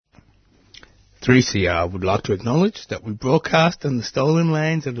3CR would like to acknowledge that we broadcast on the stolen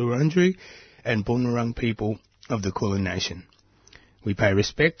lands of the Wurundjeri and Boonwurrung people of the Kulin Nation. We pay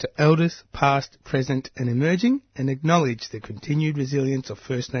respect to elders, past, present and emerging, and acknowledge the continued resilience of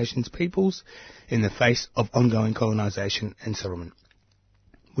First Nations peoples in the face of ongoing colonisation and settlement.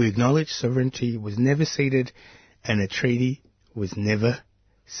 We acknowledge sovereignty was never ceded and a treaty was never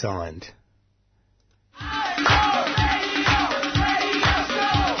signed.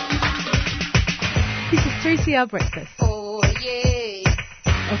 This is 3CR Breakfast. Oh, yeah.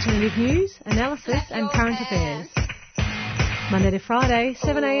 Alternative news, analysis and current affairs. Monday to Friday,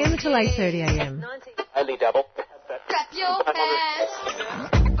 7am till 8:30am. Only double. Clap your hands.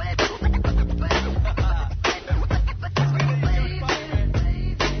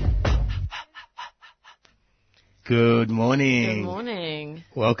 Good morning. Good morning.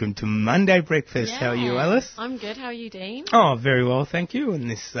 Welcome to Monday Breakfast. Yeah. How are you, Alice? I'm good. How are you, Dean? Oh, very well, thank you. And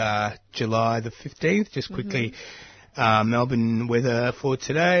this July the 15th, just quickly, Melbourne weather for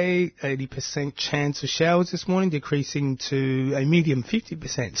today, 80% chance of showers this morning, decreasing to a medium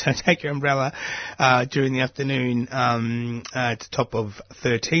 50%. So take your umbrella during the afternoon at the top of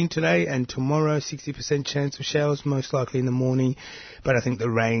 13 today, and tomorrow 60% chance of showers, most likely in the morning. But I think the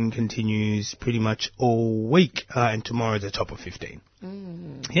rain continues pretty much all week, and tomorrow the top of 15.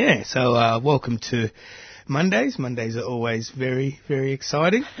 Yeah, so welcome to Mondays. Mondays are always very, very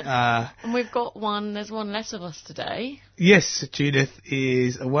exciting. And we've got there's one less of us today. Yes, Judith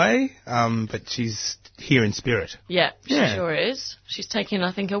is away, but she's here in spirit. Yeah, she sure is. She's taking,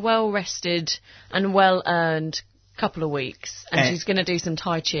 I think, a well-rested and well-earned couple of weeks, and she's going to do some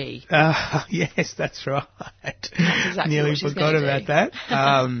Tai Chi. Yes, that's right. That's exactly Nearly what she's forgot gonna about do.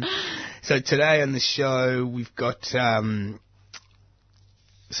 that. So today on the show, we've got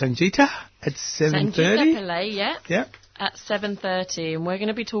Sangeeta at 7:30. Sangeeta Pillay, Yeah. at 7:30, and we're going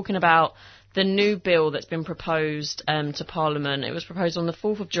to be talking about the new bill that's been proposed to Parliament. It was proposed on the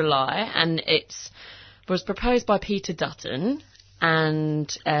 4th of July, and it was proposed by Peter Dutton. And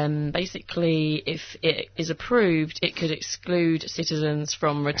basically, if it is approved, it could exclude citizens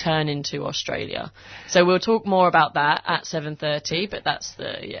from returning to Australia. So we'll talk more about that at 7:30, but that's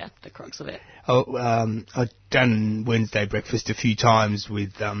the crux of it. I've done Wednesday breakfast a few times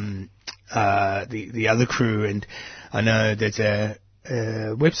with the other crew, and I know there's a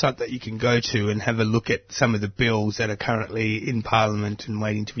website that you can go to and have a look at some of the bills that are currently in Parliament and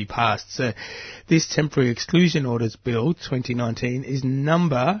waiting to be passed. So this Temporary Exclusion Orders Bill 2019 is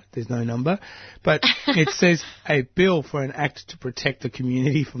there's no number, but it says a bill for an act to protect the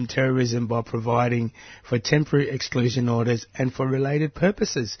community from terrorism by providing for temporary exclusion orders and for related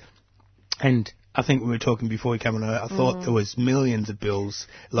purposes. And I think we were talking before we came on, I thought there was millions of bills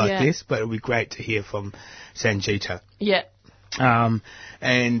like this, but it would be great to hear from Sangeeta. Yeah.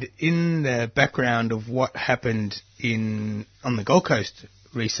 And in the background of what happened on the Gold Coast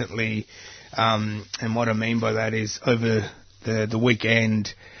recently, and what I mean by that is over the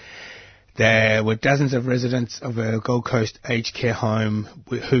weekend, there were dozens of residents of a Gold Coast aged care home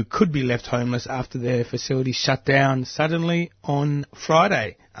who could be left homeless after their facility shut down suddenly on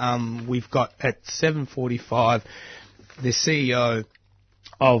Friday. We've got at 7:45 the CEO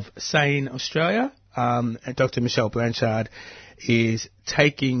of SANE Australia, Dr. Michelle Blanchard, is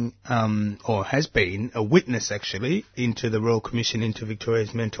taking, or has been, a witness actually, into the Royal Commission into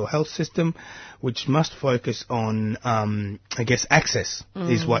Victoria's mental health system, which must focus on, access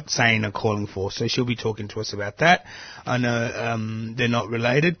is what SANE are calling for. So she'll be talking to us about that. I know they're not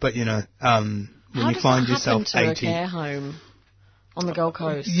related, but, when you find yourself 80... How does that happen to a care home on the Gold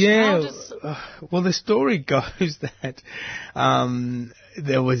Coast? Yeah, well, the story goes that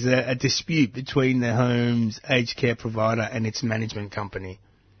there was a dispute between the home's aged care provider and its management company.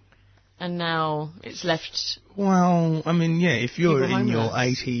 And now it's left... Well, I mean, yeah, if you're in your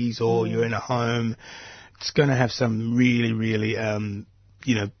homeless. 80s or you're in a home, it's going to have some really, really,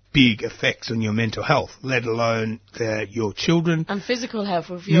 big effects on your mental health, let alone your children. And physical health.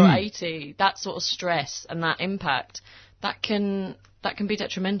 If you're 80, that sort of stress and that impact, that can be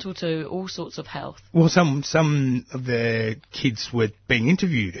detrimental to all sorts of health. Well, some of the kids were being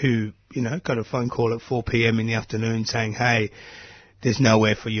interviewed who, got a phone call at 4 p.m. in the afternoon saying, hey, there's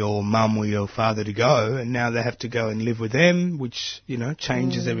nowhere for your mum or your father to go, and now they have to go and live with them, which,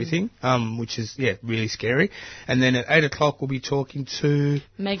 changes everything, which is, really scary. And then at 8 o'clock we'll be talking to...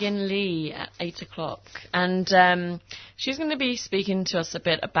 Megan Lee at 8 o'clock. And she's going to be speaking to us a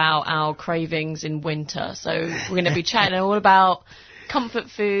bit about our cravings in winter. So we're going to be chatting all about comfort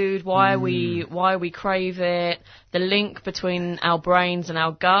food, why we crave it, the link between our brains and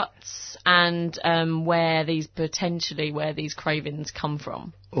our guts, and where these cravings come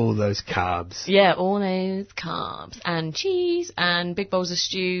from. All those carbs. Yeah, all those carbs and cheese and big bowls of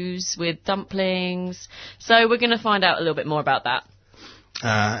stews with dumplings. So we're going to find out a little bit more about that.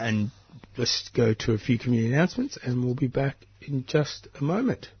 And let's go to a few community announcements, and we'll be back in just a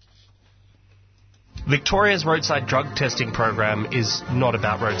moment. Victoria's roadside drug testing program is not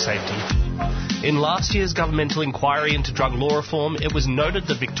about road safety. In last year's governmental inquiry into drug law reform, it was noted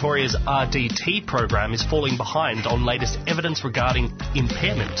that Victoria's RDT program is falling behind on latest evidence regarding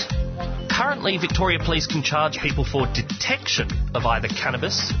impairment. Currently, Victoria Police can charge people for detection of either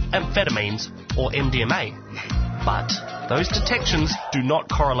cannabis, amphetamines, or MDMA. But those detections do not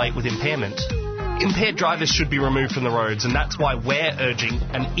correlate with impairment. Impaired drivers should be removed from the roads, and that's why we're urging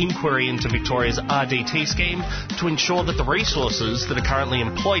an inquiry into Victoria's RDT scheme to ensure that the resources that are currently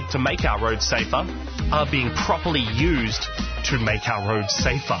employed to make our roads safer are being properly used to make our roads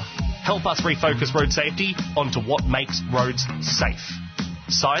safer. Help us refocus road safety onto what makes roads safe.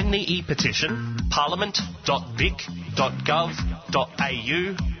 Sign the e-petition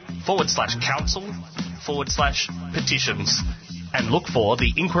parliament.vic.gov.au/council/petitions. And look for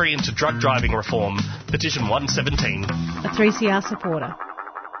the Inquiry into Drug Driving Reform, Petition 117. A 3CR supporter.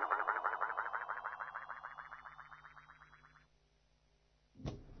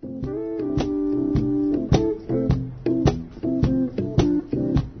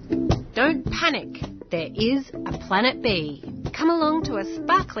 Don't panic. There is a Planet B. Come along to a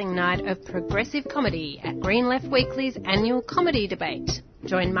sparkling night of progressive comedy at Green Left Weekly's annual comedy debate.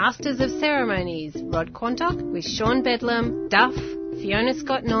 Join Masters of Ceremonies, Rod Quantock with Sean Bedlam, Duff, Fiona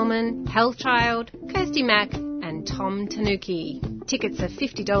Scott-Norman, Hellchild, Kirsty Mack and Tom Tanuki. Tickets are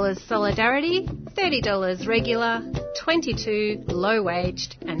 $50 Solidarity, $30 regular, $22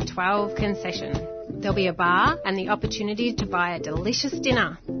 low-waged and $12 concession. There'll be a bar and the opportunity to buy a delicious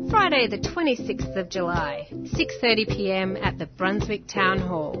dinner. Friday the 26th of July, 6:30pm at the Brunswick Town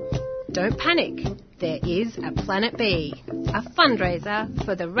Hall. Don't panic. There is a Planet B, a fundraiser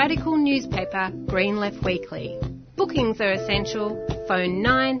for the radical newspaper Green Left Weekly. Bookings are essential. Phone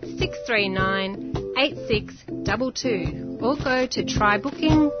 9639 8622 or go to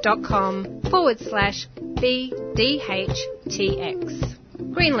trybooking.com/BDHTX.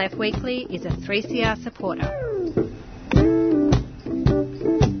 Green Left Weekly is a 3CR supporter.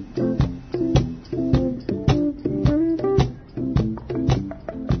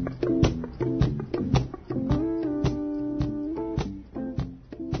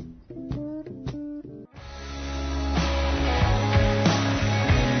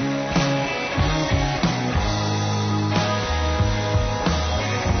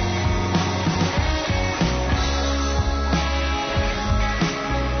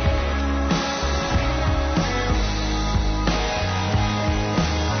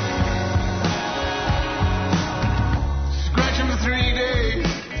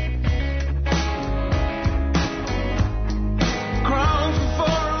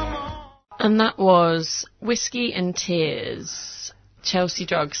 And that was Whiskey and Tears, Chelsea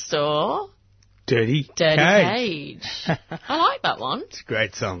Drugstore. Dirty Cage. I like that one. It's a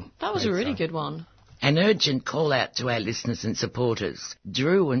great song. That was a really good one. An urgent call out to our listeners and supporters.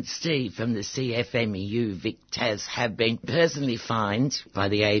 Drew and Steve from the CFMEU VicTaz have been personally fined by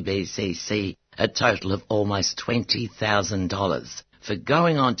the ABCC a total of almost $20,000 for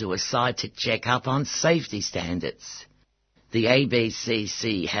going onto a site to check up on safety standards. The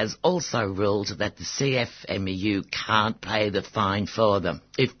ABCC has also ruled that the CFMEU can't pay the fine for them.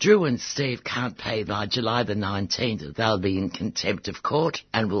 If Drew and Steve can't pay by July the 19th, they'll be in contempt of court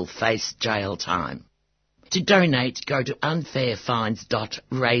and will face jail time. To donate, go to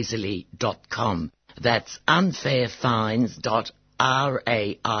unfairfines.raisely.com. That's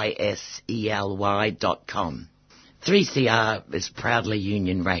unfairfines.raisely.com. 3CR is proudly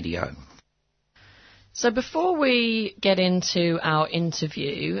Union Radio. So before we get into our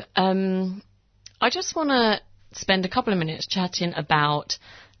interview, I just want to spend a couple of minutes chatting about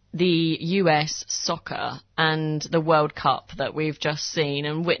the US soccer and the World Cup that we've just seen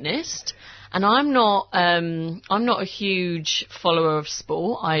and witnessed. And I'm not a huge follower of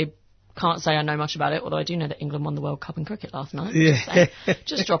sport. I can't say I know much about it, although I do know that England won the World Cup in cricket last night. Yeah.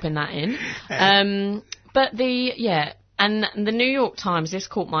 Just dropping that in. And the New York Times, this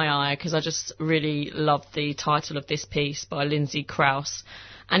caught my eye because I just really loved the title of this piece by Lindsay Krause.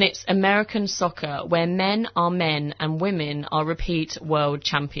 And it's American Soccer, where men are men and women are repeat world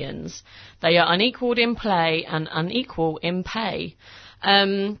champions. They are unequalled in play and unequal in pay.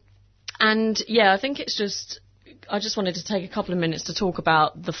 I think it's just I just wanted to take a couple of minutes to talk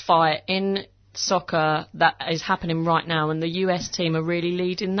about the fight in soccer that is happening right now, and the US team are really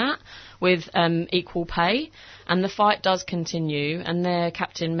leading that with equal pay, and the fight does continue, and their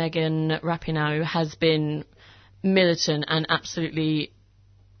captain Megan Rapinoe has been militant and absolutely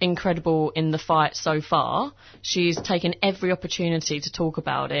incredible in the fight so far. She's taken every opportunity to talk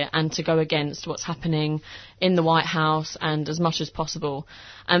about it and to go against what's happening in the White House and as much as possible.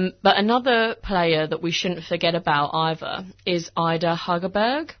 But another player that we shouldn't forget about either is Ida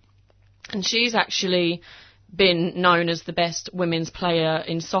Hegerberg, and she's actually been known as the best women's player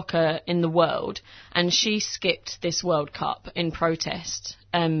in soccer in the world, and she skipped this World Cup in protest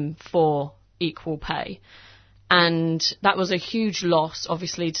for equal pay. And that was a huge loss,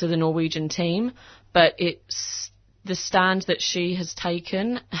 obviously, to the Norwegian team. But it's the stand that she has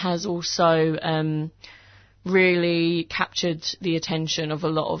taken has also really captured the attention of a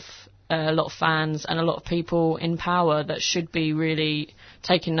lot of fans and a lot of people in power that should be really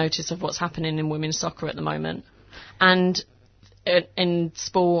taking notice of what's happening in women's soccer at the moment, and in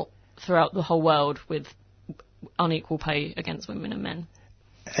sport throughout the whole world with unequal pay against women and men.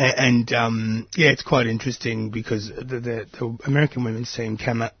 And it's quite interesting because the American women's team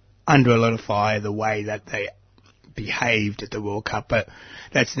came under a lot of fire the way that they behaved at the World Cup, but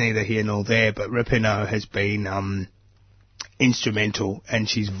that's neither here nor there. But Rapinoe has been instrumental, and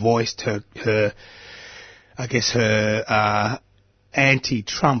she's voiced her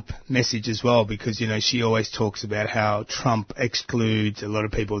anti-Trump message as well, because, you know, she always talks about how Trump excludes a lot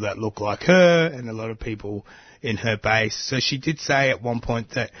of people that look like her and a lot of people in her base. So she did say at one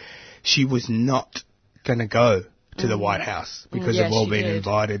point that she was not going to go to the White House because they've all been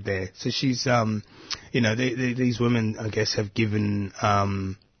invited there. So she's, these women, I guess, have given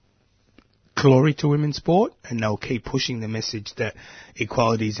glory to women's sport, and they'll keep pushing the message that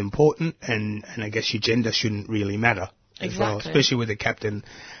equality is important, and I guess your gender shouldn't really matter. As well, especially with a captain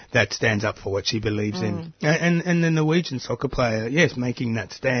that stands up for what she believes in. And the Norwegian soccer player, yes, making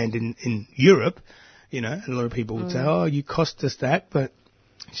that stand in Europe. You know, a lot of people would say, oh, you cost us that, but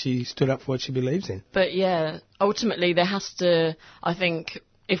she stood up for what she believes in. But yeah, ultimately there has to, I think,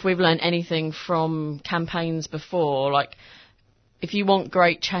 if we've learned anything from campaigns before, like, if you want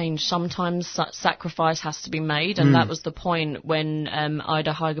great change, sometimes sacrifice has to be made, and that was the point when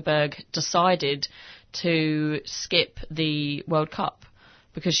Ida Hegerberg decided to skip the World Cup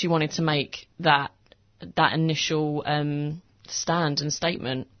because she wanted to make that initial stand and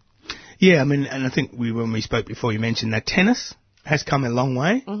statement. Yeah, I mean, and I think when we spoke before, you mentioned that tennis has come a long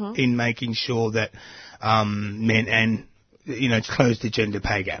way in making sure that men and, it's closed the gender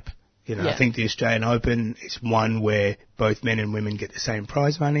pay gap. I think the Australian Open is one where both men and women get the same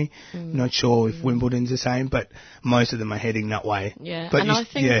prize money. Not sure if Wimbledon's the same, but most of them are heading that way. Yeah, but and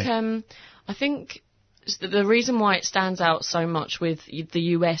I think the reason why it stands out so much with the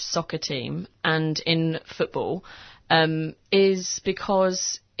US soccer team and in football is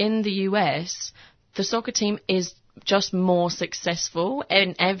because in the US, the soccer team is just more successful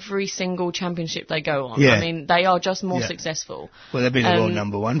in every single championship they go on. Yeah. I mean, they are just more successful. Well, they've been the world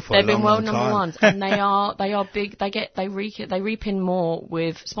number one for a long time. They've been world number ones, and they are big. They reap in more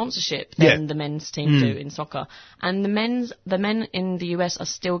with sponsorship than the men's team do in soccer. And the men in the US are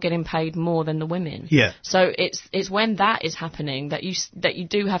still getting paid more than the women. Yeah. So it's when that is happening that you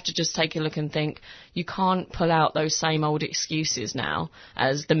do have to just take a look and think, you can't pull out those same old excuses now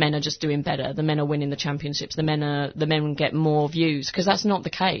as the men are just doing better, the men are winning the championships, the men get more views, because that's not the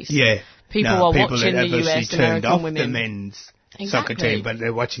case. Yeah. People are watching the US American women. The men's soccer team, but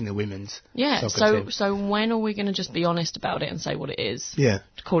they're watching the women's soccer team. So when are we going to just be honest about it and say what it is? Yeah.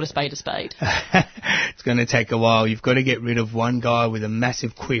 To call a spade a spade. It's going to take a while. You've got to get rid of one guy with a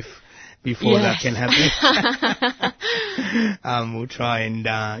massive quiff before that can happen. We'll try and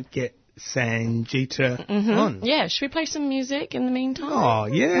get Sangeeta on. Yeah, should we play some music in the meantime? Oh,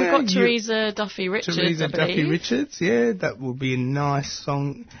 yeah. We've got Teresa Duffy Richards, Duffy Richards, yeah. That will be a nice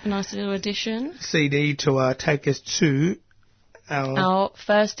song. A nice little addition. CD to take us to our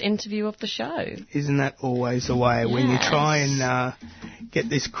first interview of the show. Isn't that always the way? Yes. When you try and get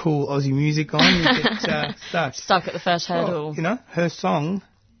this cool Aussie music on, you get stuck. Stuck at the first hurdle. Well, her song,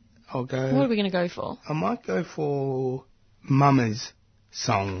 I'll go... What are we going to go for? I might go for Mama's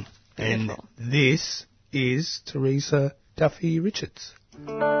song. And this is Teresa Duffy Richards.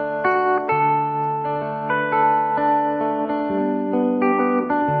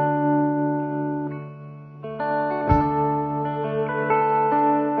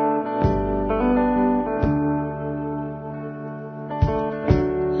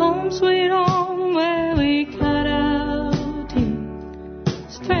 Home sweet home where we cut our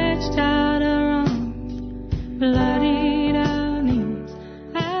teeth, stretched out our arms, bloody knees.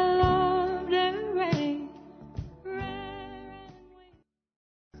 I love the rain.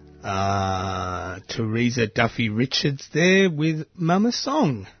 Teresa Duffy Richards there with Mama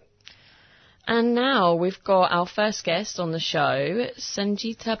Song. And now we've got our first guest on the show,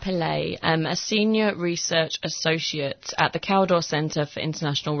 Sangeeta Pillay, a senior research associate at the Cawdor Centre for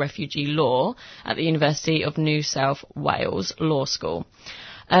International Refugee Law at the University of New South Wales Law School.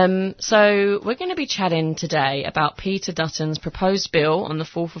 So we're going to be chatting today about Peter Dutton's proposed bill on the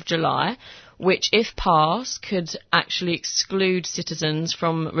 4th of July, which, if passed, could actually exclude citizens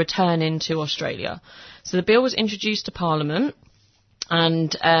from returning to Australia. So the bill was introduced to Parliament.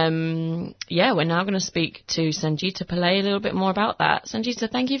 And, we're now going to speak to Sangeeta Pillay a little bit more about that. Sangeeta,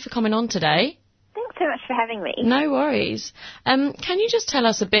 thank you for coming on today. Thanks so much for having me. No worries. Can you just tell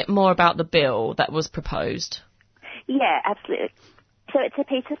us a bit more about the bill that was proposed? Yeah, absolutely. So it's a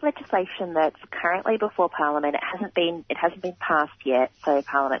piece of legislation that's currently before Parliament. It hasn't been passed yet, so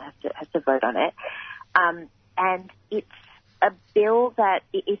Parliament has to vote on it. And it's a bill that,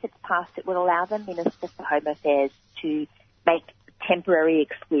 if it's passed, it would allow the Minister for Home Affairs to make temporary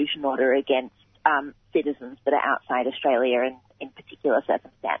exclusion order against citizens that are outside Australia in particular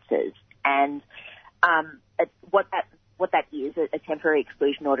circumstances. And what that is, a temporary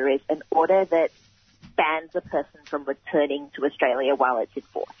exclusion order, is an order that bans a person from returning to Australia while it's in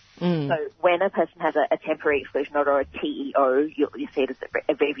force. So when a person has a temporary exclusion order, or a TEO, you see it as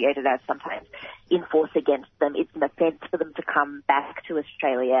abbreviated as sometimes, in force against them, it's an offence for them to come back to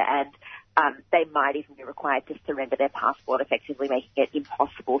Australia, and they might even be required to surrender their passport, effectively making it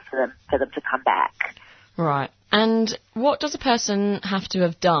impossible for them to come back. Right. And what does a person have to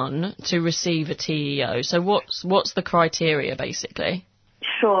have done to receive a TEO? So what's the criteria, basically?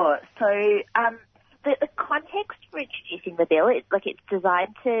 Sure. So the context for introducing the bill, it's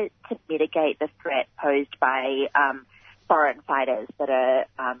designed to mitigate the threat posed by foreign fighters that are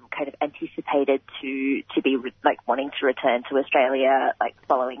kind of anticipated to be wanting to return to Australia,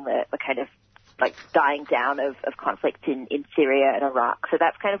 following the kind of dying down of conflict in Syria and Iraq. So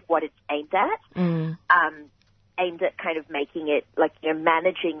that's kind of what it's aimed at. Aimed at kind of making it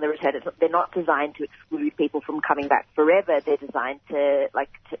managing the return. They're not designed to exclude people from coming back forever. They're designed to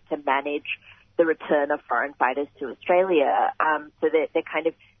manage the return of foreign fighters to Australia. So they're kind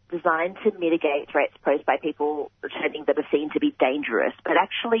of designed to mitigate threats posed by people returning that are seen to be dangerous. But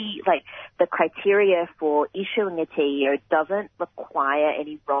actually, the criteria for issuing a TEO doesn't require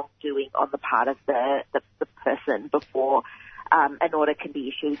any wrongdoing on the part of the person before an order can be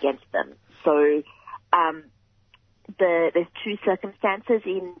issued against them. So there's two circumstances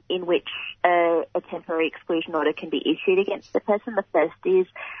in which a temporary exclusion order can be issued against the person. The first is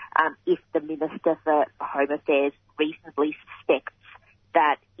if the Minister for Home Affairs reasonably suspects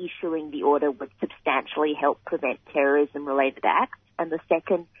that issuing the order would substantially help prevent terrorism-related acts. And the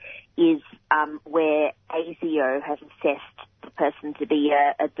second is where ASIO has assessed the person to be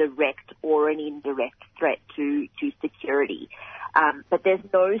a direct or an indirect threat to security. But there's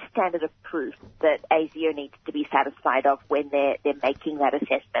no standard of proof that ASIO needs to be satisfied of when they're making that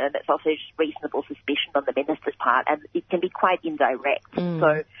assessment, and it's also just reasonable suspicion on the Minister's part, and it can be quite indirect.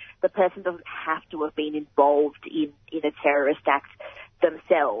 So the person doesn't have to have been involved in a terrorist act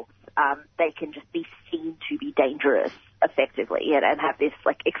themselves. They can just be seen to be dangerous, effectively, and have this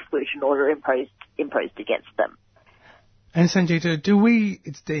exclusion order imposed against them. And Sangeeta,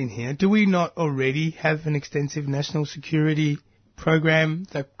 it's Dean here, do we not already have an extensive national security program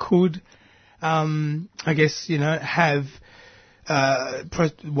that could, have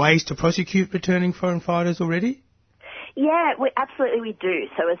ways to prosecute returning foreign fighters already? Yeah, absolutely we do.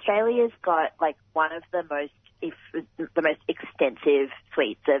 So Australia's got one of the most extensive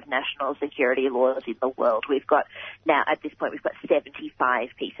suites of national security laws in the world. We've got now, at this point, we've got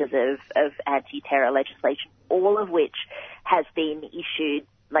 75 pieces of anti-terror legislation, all of which has been issued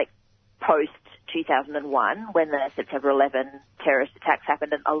post 2001 when the September 11 terrorist attacks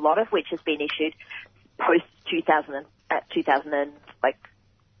happened, and a lot of which has been issued post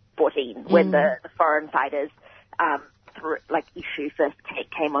 2014 when the foreign fighters issue first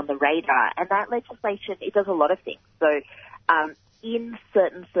came on the radar. And that legislation, it does a lot of things. So in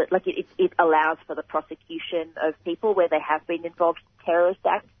certain it allows for the prosecution of people where they have been involved in terrorist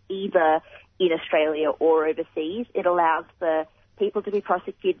acts, either in Australia or overseas. It allows for people to be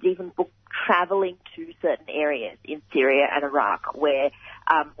prosecuted even for travelling to certain areas in Syria and Iraq where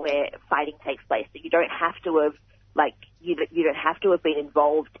fighting takes place. So you don't have to have you don't have to have been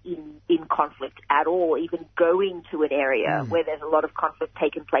involved in conflict at all. Even going to an area where there's a lot of conflict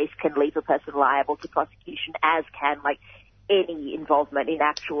taking place can leave a person liable to prosecution, as can any involvement in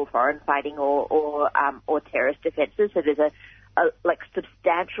actual foreign fighting or terrorist offences. So there's a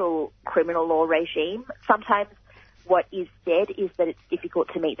substantial criminal law regime. Sometimes what is said is that it's difficult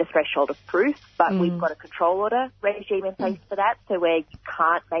to meet the threshold of proof, but we've got a control order regime in place for that, so where you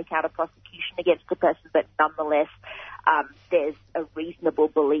can't make out a prosecution against the person, but nonetheless there's a reasonable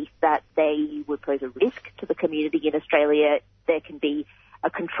belief that they would pose a risk to the community in Australia. There can be a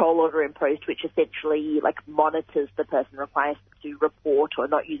control order imposed which essentially monitors the person, requires them to report or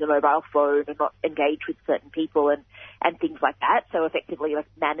not use a mobile phone or not engage with certain people and things like that. So effectively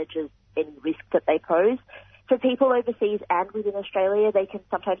manages any risk that they pose. For people overseas and within Australia, they can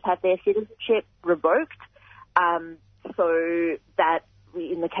sometimes have their citizenship revoked. So that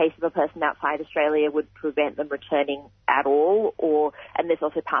in the case of a person outside Australia would prevent them returning at all, and there's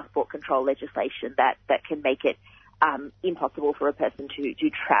also passport control legislation that can make it impossible for a person to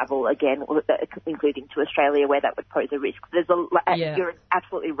travel again, including to Australia, where that would pose a risk. You're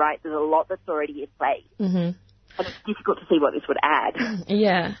absolutely right. There's a lot that's already in place. And it's difficult to see what this would add.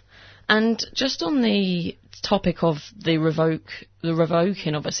 Yeah. And just on the topic of the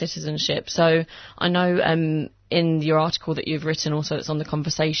revoking of a citizenship, so I know in your article that you've written, also it's on The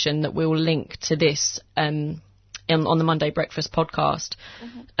Conversation, that we'll link to this on the Monday Breakfast podcast.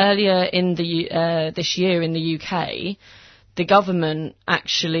 Earlier in this year in the UK, the government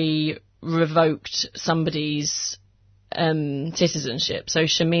actually revoked somebody's citizenship, so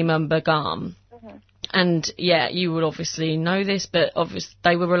Shamima Begum. And yeah, you would obviously know this, but obviously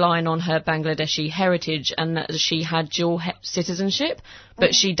they were relying on her Bangladeshi heritage and that she had dual citizenship,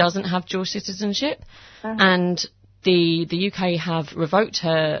 but she doesn't have dual citizenship. And the UK have revoked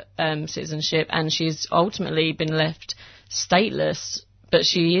her citizenship, and she's ultimately been left stateless, but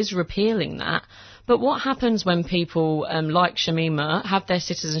she is repealing that. But what happens when people like Shamima have their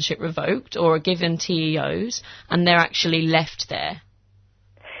citizenship revoked or are given TEOs and they're actually left there?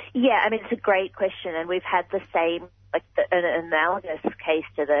 Yeah, I mean, it's a great question, and we've had the same, an analogous case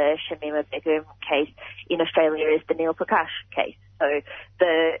to the Shamima Begum case in Australia is the Neil Prakash case. So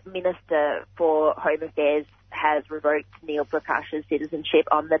the Minister for Home Affairs has revoked Neil Prakash's citizenship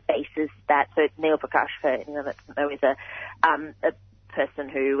on the basis that, so Neil Prakash, for anyone that doesn't know, is a person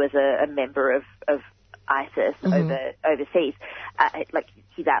who was a member of ISIS overseas,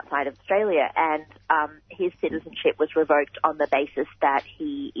 he's outside of Australia, and his citizenship was revoked on the basis that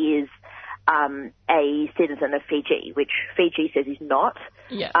he is a citizen of Fiji, which Fiji says he's not.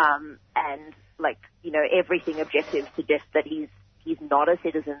 Yeah. And everything objective suggests that he's not a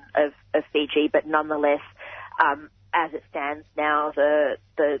citizen of Fiji, but nonetheless, as it stands now,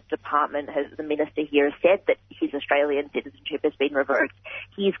 the department the minister here has said that his Australian citizenship has been revoked.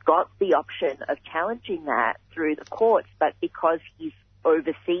 He's got the option of challenging that through the courts, but because he's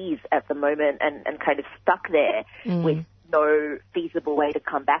overseas at the moment and kind of stuck there with no feasible way to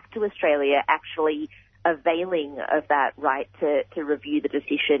come back to Australia, actually availing of that right to review the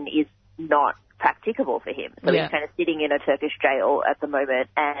decision is not practicable for him. So he's kind of sitting in a Turkish jail at the moment,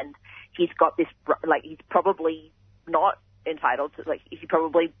 and he's got this, he's probably not entitled to, he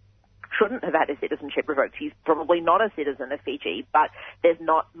probably shouldn't have had his citizenship revoked. He's probably not a citizen of Fiji, but there's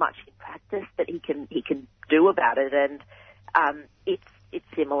not much in practice that he can do about it. And it's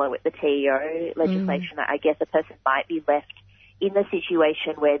similar with the TEO legislation. I guess a person might be left in the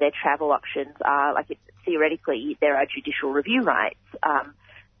situation where their travel options are, theoretically there are judicial review rights,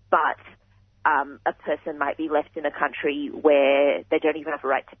 but a person might be left in a country where they don't even have a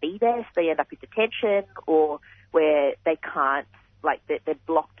right to be there, so they end up in detention, or where they can't, they're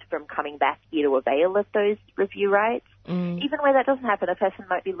blocked from coming back here to avail of those review rights. Even where that doesn't happen, a person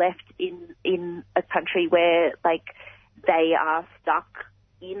might be left in a country where, they are stuck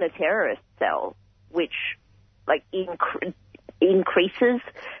in a terrorist cell, which, increases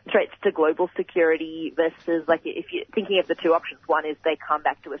threats to global security versus, if you're thinking of the two options, one is they come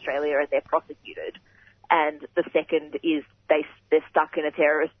back to Australia and they're prosecuted, and the second is they're stuck in a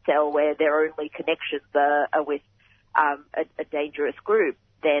terrorist cell where their only connections are with a dangerous group.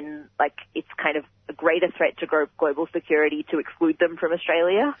 Then, it's kind of a greater threat to global security to exclude them from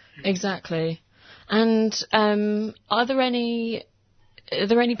Australia. Exactly. And are there any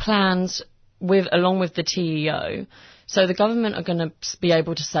plans along with the TEO? So the government are going to be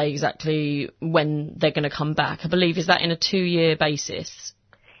able to say exactly when they're going to come back. I believe, is that in a 2-year basis?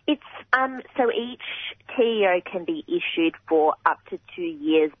 It's so each TEO can be issued for up to 2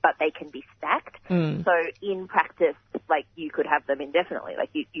 years, but they can be stacked. So in practice, you could have them indefinitely.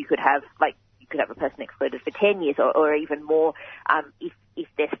 You could have a person excluded for 10 years or even more. If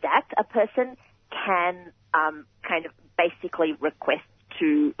they're stacked, a person can kind of basically request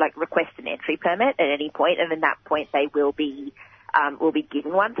to request an entry permit at any point, and at that point they will be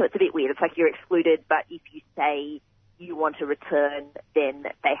given one. So it's a bit weird. It's like you're excluded, but if you say you want to return, then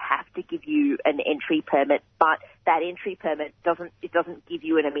they have to give you an entry permit. But that entry permit doesn't give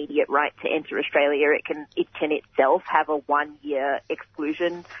you an immediate right to enter Australia. It can itself have a 1-year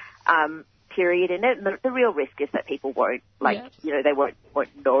exclusion period in it. And the real risk is that people won't they won't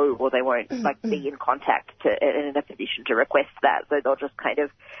know, or they won't be in contact and in a position to request that. So they'll just kind of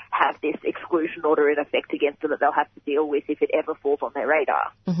have this exclusion order in effect against them that they'll have to deal with if it ever falls on their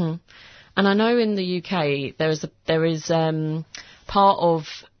radar. Mm-hmm. And I know in the UK there is part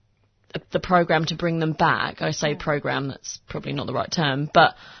of the program to bring them back. I say program, that's probably not the right term,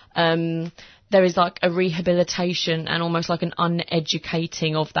 but there is like a rehabilitation and almost like an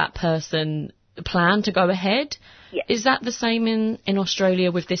uneducating of that person plan to go ahead. Yeah. Is that the same in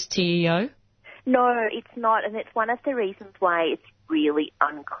Australia with this TEO? No, it's not, and it's one of the reasons why it's really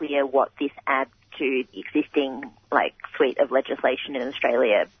unclear what this adds to the existing suite of legislation in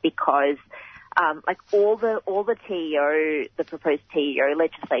Australia, because all the TEO, the proposed TEO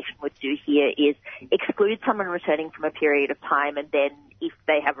legislation would do here is exclude someone returning from a period of time, and then if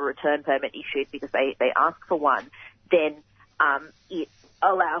they have a return permit issued because they ask for one, then it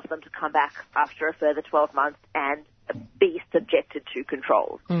allows them to come back after a further 12 months and be subjected to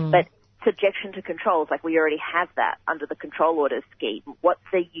controls. But subjection to controls, we already have that under the control orders scheme. What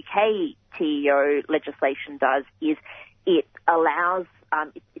the UK TEO legislation does is it allows,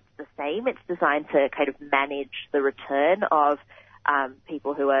 it's the same, it's designed to kind of manage the return of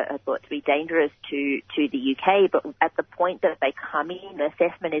people who are thought to be dangerous to the UK, but at the point that they come in, an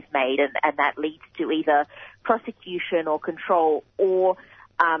assessment is made, and that leads to either prosecution or control, or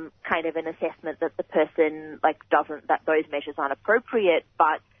kind of an assessment that the person that those measures aren't appropriate,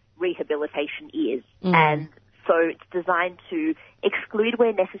 but rehabilitation is. And so it's designed to exclude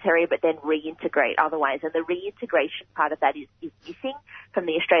where necessary, but then reintegrate otherwise. And the reintegration part of that is missing from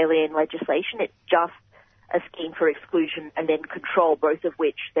the Australian legislation. It's just a scheme for exclusion and then control, both of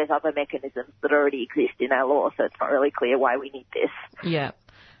which there's other mechanisms that already exist in our law, so it's not really clear why we need this. Yeah.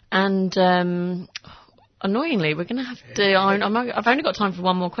 And annoyingly, we're going to have to... I've only got time for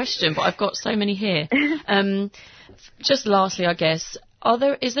one more question, but I've got so many here. Just lastly, I guess,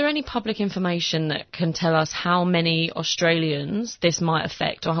 is there any public information that can tell us how many Australians this might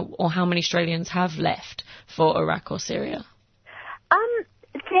affect, or how many Australians have left for Iraq or Syria?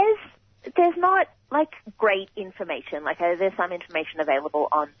 There's not great information. There's some information available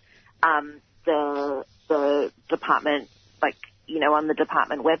on the department, on the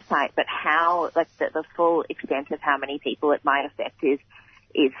department website, but how the full extent of how many people it might affect is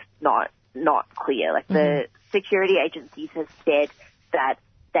not clear. The security agencies have said that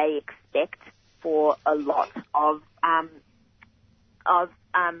they expect for a lot of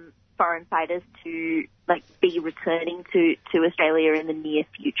foreign fighters to be returning to Australia in the near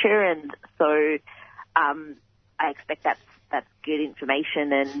future, and so I expect that's good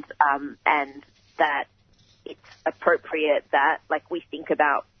information, and that it's appropriate that we think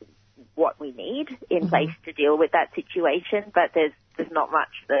about what we need in place to deal with that situation, but there's not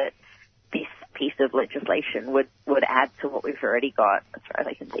much that this piece of legislation would add to what we've already got, as far as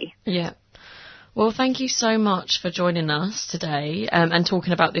I can see. Yeah. Well, thank you so much for joining us today and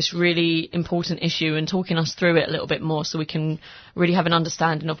talking about this really important issue and talking us through it a little bit more so we can really have an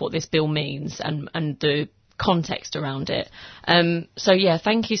understanding of what this bill means and the context around it. So,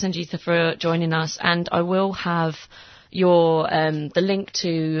 thank you, Sangeeta, for joining us. And I will have the link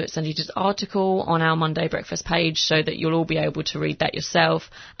to Sangeeta's article on our Monday Breakfast page so that you'll all be able to read that yourself,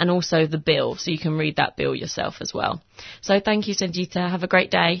 and also the bill, so you can read that bill yourself as well. So thank you, Sangeeta. Have a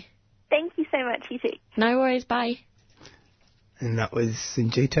great day. Thank you so much, you too. No worries, bye. And that was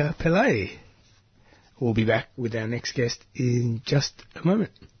Sangeeta Pillay. We'll be back with our next guest in just a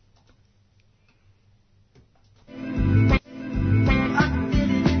moment.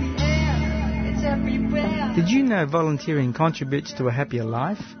 Did you know volunteering contributes to a happier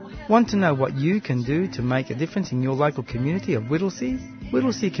life? Want to know what you can do to make a difference in your local community of Whittlesea?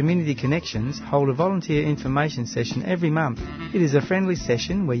 Whittlesea Community Connections hold a volunteer information session every month. It is a friendly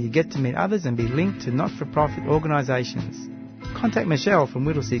session where you get to meet others and be linked to not-for-profit organisations. Contact Michelle from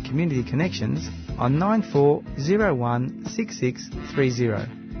Whittlesea Community Connections on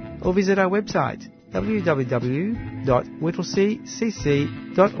 94016630 or visit our website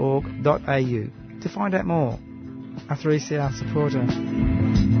www.whittleseacc.org.au to find out more. A 3CR supporter.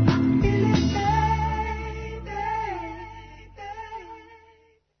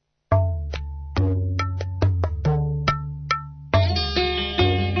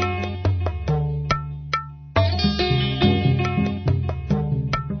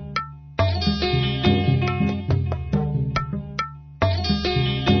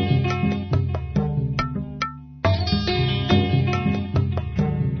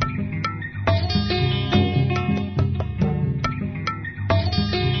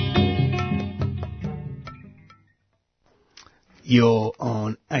 You're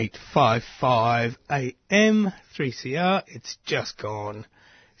on 855 AM 3CR. It's just gone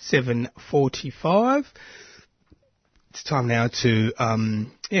 7:45. It's time now to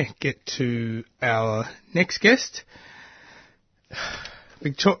get to our next guest.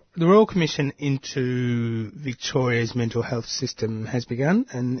 The Royal Commission into Victoria's mental health system has begun,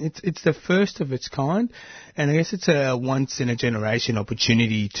 and it's the first of its kind, and I guess it's a once-in-a-generation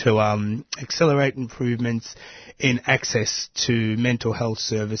opportunity to accelerate improvements in access to mental health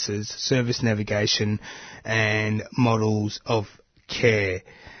services, service navigation, and models of care.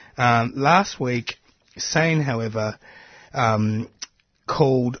 Last week, SANE, however,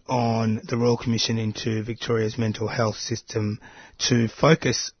 called on the Royal Commission into Victoria's mental health system to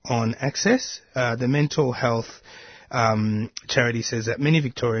focus on access. The mental health charity says that many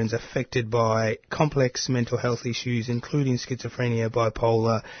Victorians affected by complex mental health issues, including schizophrenia,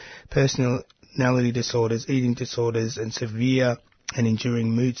 bipolar, personality disorders, eating disorders, and severe and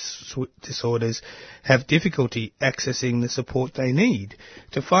enduring mood disorders, have difficulty accessing the support they need.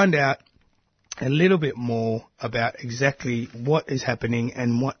 To find out a little bit more about exactly what is happening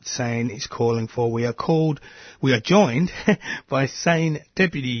and what SANE is calling for, we are joined by SANE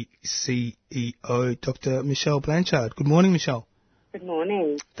Deputy CEO, Dr. Michelle Blanchard. Good morning, Michelle. Good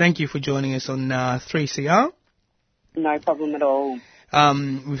morning. Thank you for joining us on 3CR. No problem at all.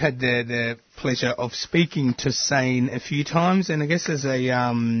 We've had the pleasure of speaking to SANE a few times, and I guess as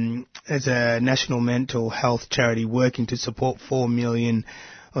a national mental health charity working to support 4 million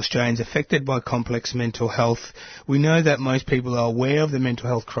Australians affected by complex mental health, we know that most people are aware of the mental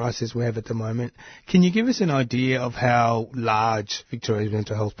health crisis we have at the moment. Can you give us an idea of how large Victoria's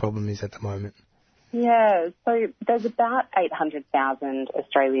mental health problem is at the moment? Yeah, so there's about 800,000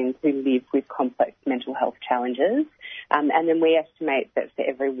 Australians who live with complex mental health challenges, and then we estimate that for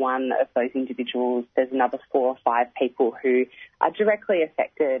every one of those individuals, there's another 4 or 5 people who are directly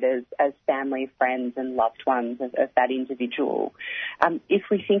affected as family, friends and loved ones of that individual. If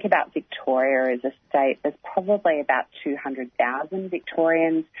we think about Victoria as a state, there's probably about 200,000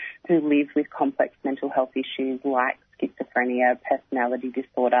 Victorians who live with complex mental health issues like schizophrenia, personality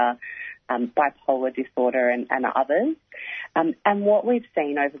disorder, bipolar disorder and others. And what we've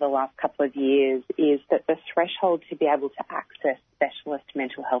seen over the last couple of years is that the threshold to be able to access specialist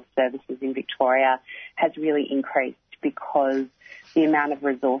mental health services in Victoria has really increased because the amount of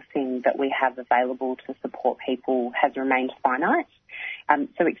resourcing that we have available to support people has remained finite.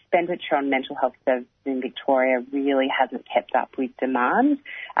 So expenditure on mental health services in Victoria really hasn't kept up with demand,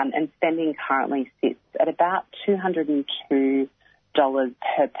 and spending currently sits at about $202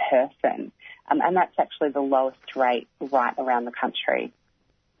 per person, and that's actually the lowest rate right around the country.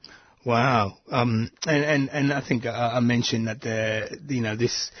 Wow, and I think I mentioned that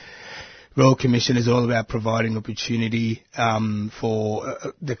this Royal Commission is all about providing opportunity for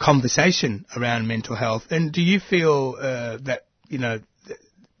the conversation around mental health. And do you feel that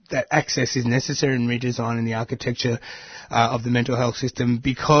that access is necessary in redesigning the architecture of the mental health system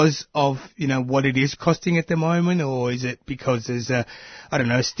because of, what it is costing at the moment, or is it because there's a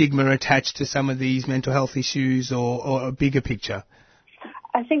stigma attached to some of these mental health issues, or a bigger picture?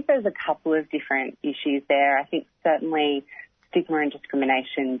 I think there's a couple of different issues there. I think certainly stigma and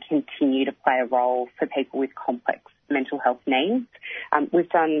discrimination continue to play a role for people with complex mental health needs. We've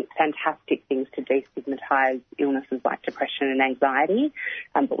done fantastic things to destigmatise illnesses like depression and anxiety,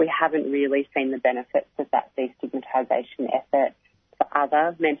 but we haven't really seen the benefits of that destigmatisation effort for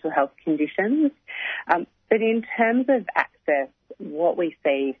other mental health conditions. But in terms of access, what we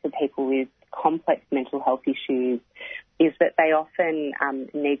see for people with complex mental health issues is that they often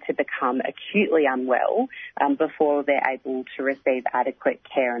need to become acutely unwell before they're able to receive adequate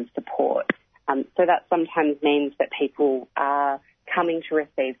care and support. So that sometimes means that people are coming to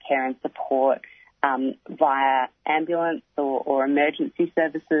receive care and support via ambulance or emergency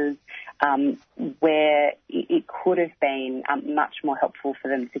services, where it could have been much more helpful for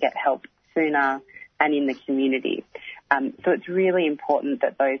them to get help sooner and in the community. So it's really important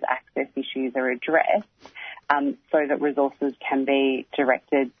that those access issues are addressed so that resources can be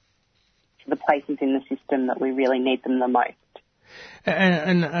directed to the places in the system that we really need them the most.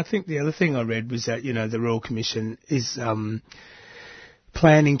 And I think the other thing I read was that, the Royal Commission is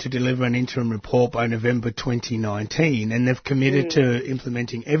planning to deliver an interim report by November 2019, and they've committed to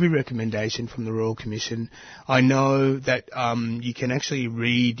implementing every recommendation from the Royal Commission. I know that you can actually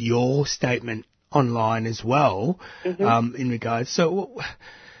read your statement online as well in regards. So,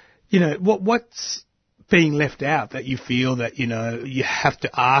 what's being left out that you feel that, you have to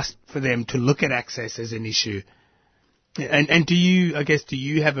ask for them to look at access as an issue? And do you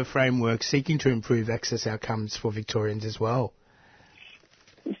have a framework seeking to improve access outcomes for Victorians as well?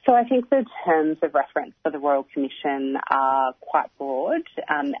 So I think the terms of reference for the Royal Commission are quite broad,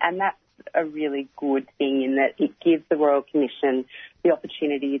 and that's a really good thing in that it gives the Royal Commission the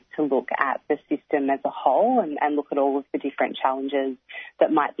opportunity to look at the system as a whole and look at all of the different challenges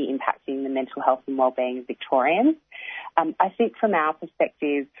that might be impacting the mental health and wellbeing of Victorians. I think from our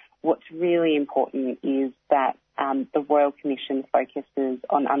perspective, what's really important is that the Royal Commission focuses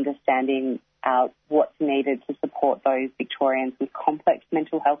on understanding what's needed to support those Victorians with complex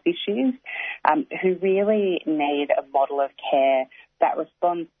mental health issues who really need a model of care that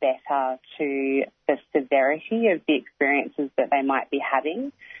responds better to the severity of the experiences that they might be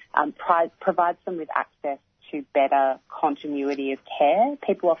having, provides them with access to better continuity of care.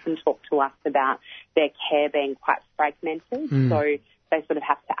 People often talk to us about their care being quite fragmented, so they sort of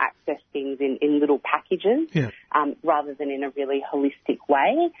have to access things in little packages rather than in a really holistic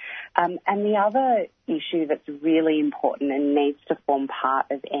way. And the other issue that's really important and needs to form part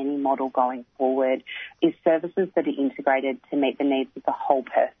of any model going forward is services that are integrated to meet the needs of the whole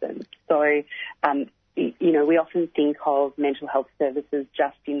person. So, we often think of mental health services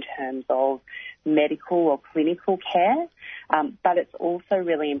just in terms of medical or clinical care, but it's also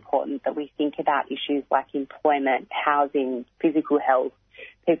really important that we think about issues like employment, housing, physical health,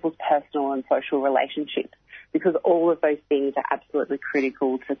 people's personal and social relationships, because all of those things are absolutely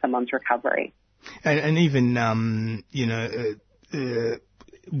critical to someone's recovery. And even,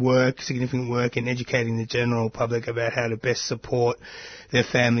 significant work in educating the general public about how to best support their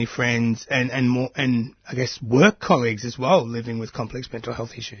family, friends, and I guess work colleagues as well living with complex mental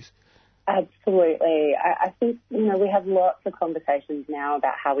health issues. Absolutely. I think, we have lots of conversations now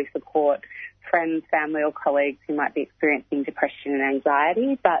about how we support friends, family or colleagues who might be experiencing depression and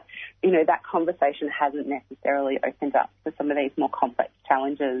anxiety, but, that conversation hasn't necessarily opened up for some of these more complex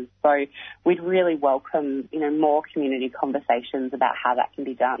challenges. So we'd really welcome, more community conversations about how that can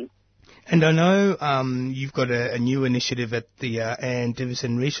be done. And I know you've got a new initiative at the Anne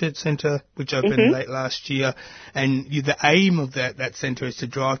Divison Research Centre, which opened late last year, and the aim of that centre is to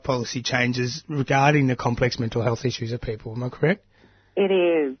drive policy changes regarding the complex mental health issues of people. Am I correct? It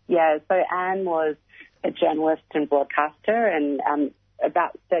is, yeah. So Anne was a journalist and broadcaster, and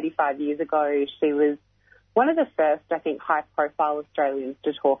about 35 years ago, she was one of the first, I think, high-profile Australians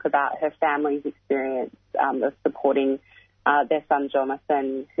to talk about her family's experience of supporting their son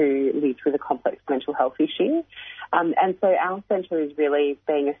Jonathan, who lived with a complex mental health issue. And so our centre is really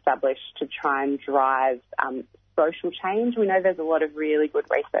being established to try and drive social change. We know there's a lot of really good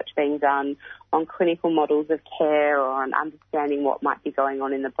research being done on clinical models of care or on understanding what might be going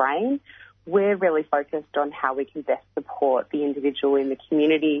on in the brain. We're really focused on how we can best support the individual in the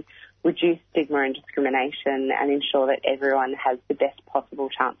community, reduce stigma and discrimination, and ensure that everyone has the best possible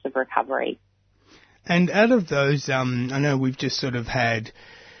chance of recovery. And out of those, I know we've just sort of had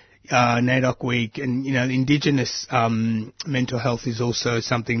NAIDOC Week, and Indigenous mental health is also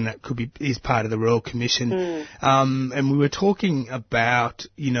something that is part of the Royal Commission. And we were talking about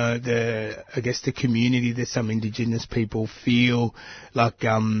the community that some Indigenous people feel like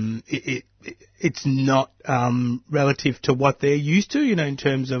it's not relative to what they're used to, in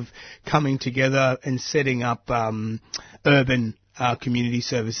terms of coming together and setting up urban community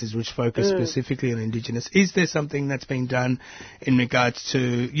services which focus specifically on Indigenous. Is there something that's being done in regards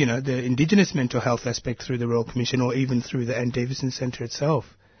to, the Indigenous mental health aspect through the Royal Commission or even through the Anne Divison Centre itself?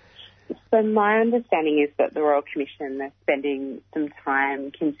 So my understanding is that the Royal Commission is spending some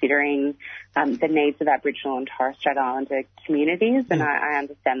time considering the needs of Aboriginal and Torres Strait Islander communities, and I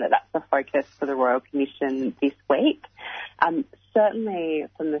understand that that's the focus for the Royal Commission this week. Certainly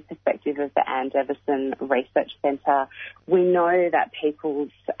from the perspective of the Anne Divison Research Centre, we know that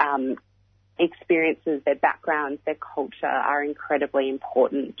people's experiences, their backgrounds, their culture are incredibly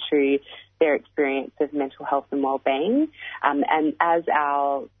important to their experience of mental health and wellbeing. And as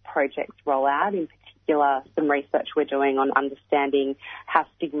our projects roll out, in particular, some research we're doing on understanding how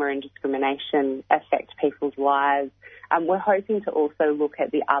stigma and discrimination affect people's lives, we're hoping to also look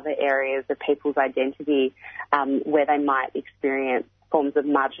at the other areas of people's identity where they might experience forms of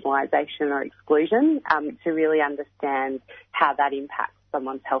marginalisation or exclusion to really understand how that impacts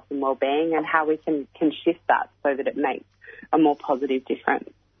someone's health and wellbeing and how we can shift that so that it makes a more positive difference.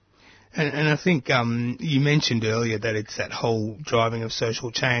 And I think you mentioned earlier that it's that whole driving of social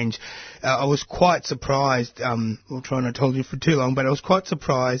change. I was quite surprised, we'll try not to hold you for too long, but I was quite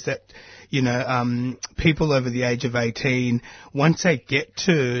surprised that, people over the age of 18, once they get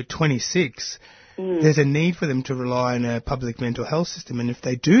to 26, there's a need for them to rely on a public mental health system. And if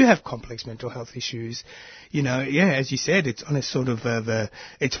they do have complex mental health issues, as you said, it's on a sort of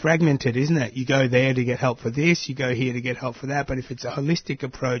it's fragmented, isn't it? You go there to get help for this, you go here to get help for that. But if it's a holistic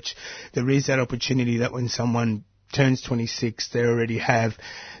approach, there is that opportunity that when someone turns 26, they already have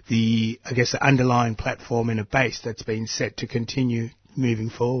the underlying platform and a base that's been set to continue moving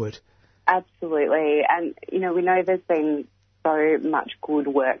forward. Absolutely. And, we know there's been so much good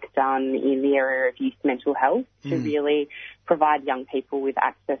work done in the area of youth mental health to really provide young people with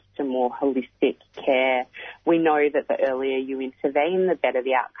access to more holistic care. We know that the earlier you intervene, the better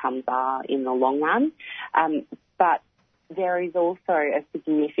the outcomes are in the long run. But there is also a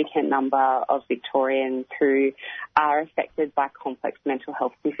significant number of Victorians who are affected by complex mental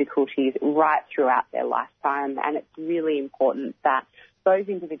health difficulties right throughout their lifetime, and it's really important that those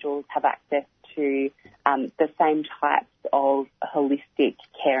individuals have access to the same types of holistic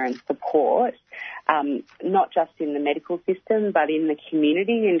care and support, not just in the medical system, but in the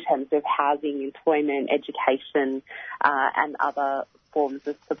community in terms of housing, employment, education, and other forms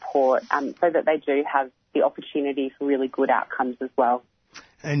of support, so that they do have the opportunity for really good outcomes as well.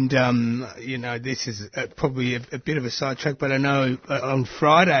 And, this is probably a bit of a sidetrack, but I know on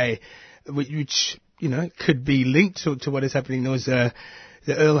Friday, which, could be linked to what is happening, there was the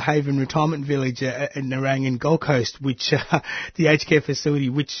Earl Haven Retirement Village at Nerang in Gold Coast, which the aged care facility,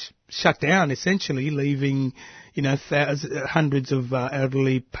 which shut down essentially, leaving, hundreds of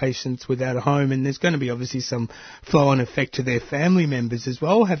elderly patients without a home. And there's going to be obviously some flow-on effect to their family members as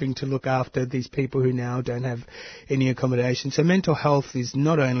well, having to look after these people who now don't have any accommodation. So mental health is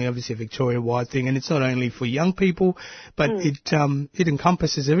not only obviously a Victoria-wide thing, and it's not only for young people, but it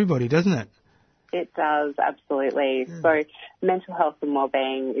encompasses everybody, doesn't it? It does, absolutely. So mental health and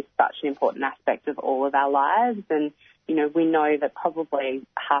wellbeing is such an important aspect of all of our lives, and we know that probably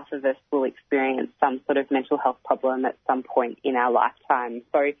half of us will experience some sort of mental health problem at some point in our lifetime.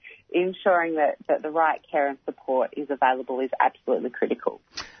 So ensuring that the right care and support is available is absolutely critical.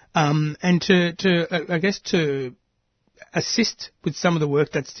 And to assist with some of the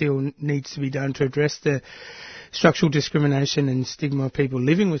work that still needs to be done to address the structural discrimination and stigma of people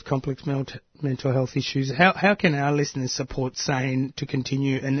living with complex mental health issues, how can our listeners support SANE to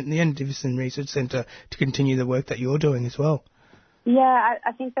continue, and the Anne Divison Research Centre to continue the work that you're doing as well? Yeah,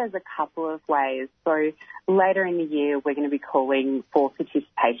 I think there's a couple of ways. So later in the year, we're going to be calling for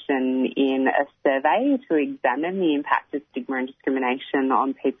participation in a survey to examine the impact of stigma and discrimination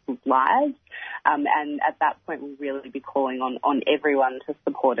on people's lives. And at that point, we'll really be calling on everyone to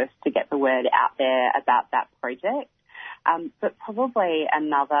support us to get the word out there about that project. But probably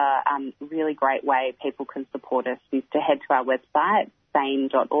another really great way people can support us is to head to our website,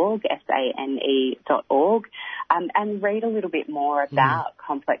 sane.org, SANE.org, and read a little bit more about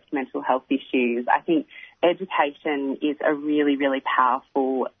complex mental health issues. I think education is a really, really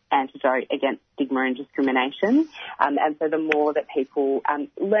powerful antidote against stigma and discrimination. And so the more that people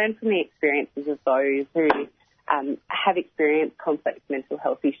learn from the experiences of those who have experienced complex mental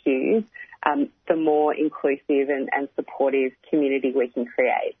health issues, the more inclusive and supportive community we can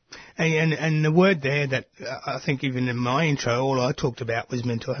create. And the word there that I think even in my intro, all I talked about was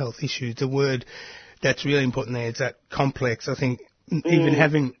mental health issues. The word that's really important there is that complex. I think even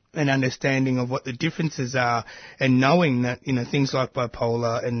having an understanding of what the differences are and knowing that, things like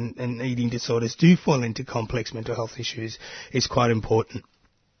bipolar and eating disorders do fall into complex mental health issues is quite important.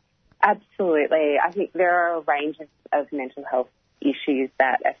 Absolutely. I think there are a range of mental health issues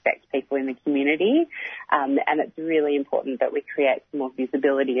that affect people in the community, and it's really important that we create some more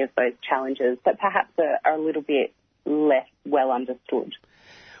visibility of those challenges that perhaps are a little bit less well understood.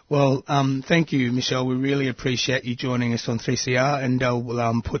 Well, thank you, Michelle. We really appreciate you joining us on 3CR, and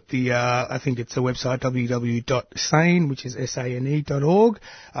we'll put the, I think it's the website, www.sane, which is SANE.org,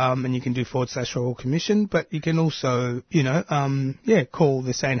 and you can do /Royal Commission, but you can also, call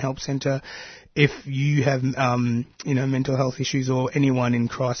the Sane Help Centre if you have, mental health issues, or anyone in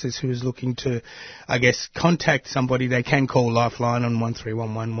crisis who is looking to, contact somebody. They can call Lifeline on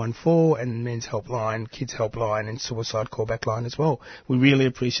 131114 and Men's Helpline, Kids Helpline, and Suicide Callback Line as well. We really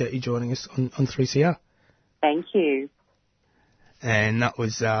appreciate you joining us on 3CR. Thank you. And that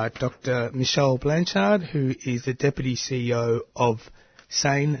was Dr. Michelle Blanchard, who is the Deputy CEO of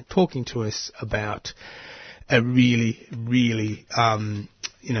SANE, talking to us about a really, really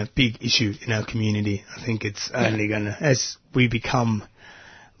big issue in our community. I think it's only going to, as we become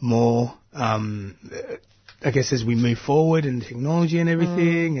more, as we move forward in technology and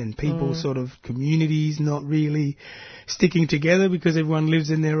everything, and people sort of communities not really sticking together because everyone lives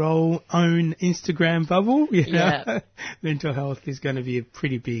in their own Instagram bubble, mental health is going to be a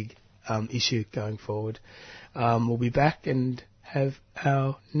pretty big issue going forward. We'll be back and have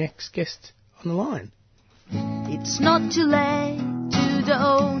our next guest on the line. It's not too late to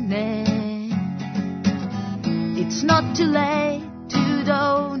donate. It's not too late to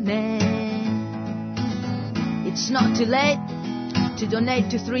donate. It's not too late to donate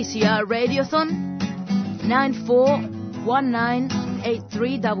to 3CR Radiothon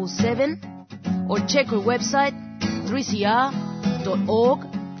 94198377 or check our website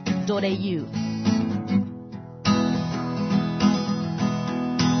 3cr.org.au.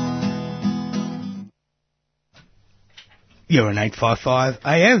 You're an 855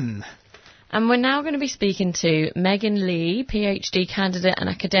 AM. And we're now going to be speaking to Megan Lee, PhD candidate and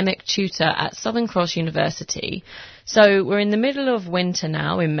academic tutor at Southern Cross University. So we're in the middle of winter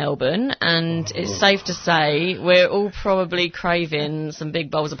now in Melbourne, and it's safe to say we're all probably craving some big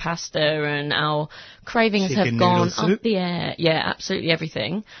bowls of pasta, and our cravings Chicken have gone noodle soup. up the air. Yeah, absolutely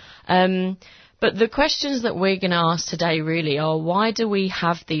everything. But the questions that we're going to ask today really are, why do we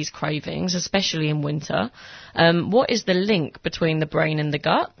have these cravings, especially in winter? What is the link between the brain and the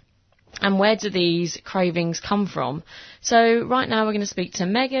gut? And where do these cravings come from? So right now we're going to speak to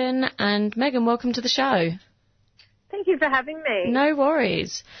Megan. And Megan, welcome to the show. Thank you for having me. No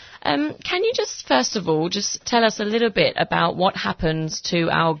worries. Can you just, first of all, just tell us a little bit about what happens to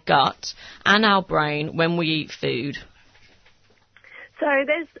our gut and our brain when we eat food? So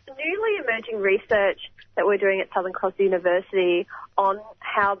there's newly emerging research that we're doing at Southern Cross University on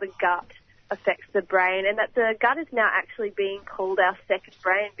how the gut affects the brain, and that the gut is now actually being called our second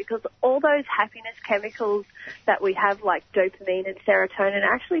brain, because all those happiness chemicals that we have, like dopamine and serotonin,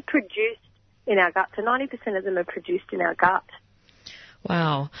 are actually produced in our gut. So 90% of them are produced in our gut.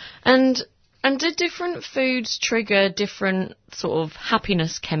 Wow. And do different foods trigger different sort of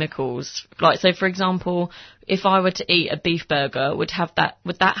happiness chemicals? Like, so for example, if I were to eat a beef burger, would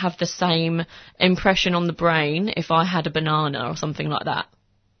that have the same impression on the brain if I had a banana or something like that?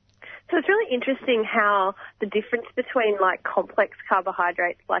 So it's really interesting how the difference between like complex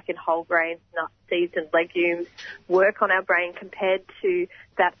carbohydrates like in whole grains, nuts, seeds and legumes work on our brain compared to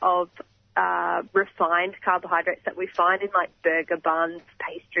that of refined carbohydrates that we find in like burger buns,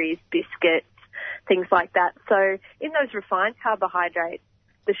 pastries, biscuits, things like that. So in those refined carbohydrates,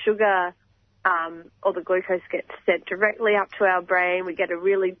 the sugar or the glucose gets sent directly up to our brain. We get a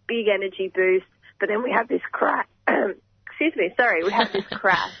really big energy boost, but then we have this crash. We have this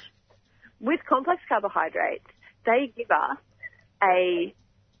crash. With complex carbohydrates, they give us a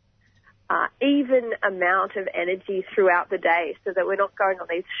even amount of energy throughout the day, so that we're not going on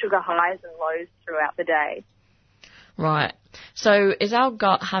these sugar highs and lows throughout the day. Right. So is our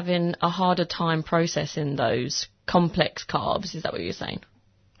gut having a harder time processing those complex carbs? Is that what you're saying?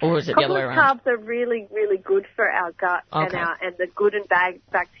 Or is it the other way around? Complex carbs are really, really good for our gut and the good and bad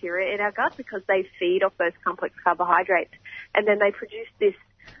bacteria in our gut, because they feed off those complex carbohydrates, and then they produce this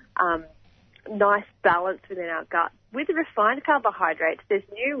nice balance within our gut. With refined carbohydrates, there's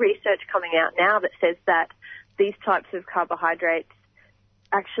new research coming out now that says that these types of carbohydrates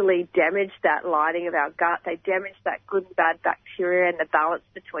actually damage that lining of our gut. They damage that good and bad bacteria and the balance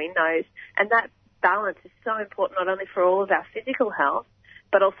between those. And that balance is so important not only for all of our physical health,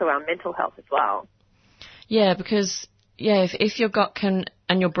 but also our mental health as well. Yeah, because if your gut can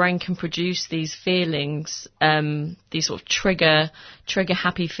and your brain can produce these feelings, these sort of trigger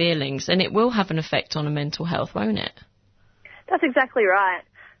happy feelings, then it will have an effect on our mental health, won't it? That's exactly right.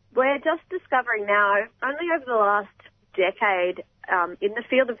 We're just discovering now, only over the last decade, in the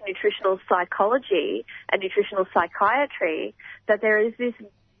field of nutritional psychology and nutritional psychiatry, that there is this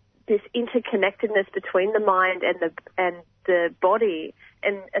interconnectedness between the mind and the body,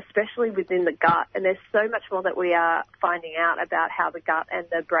 and especially within the gut. And there's so much more that we are finding out about how the gut and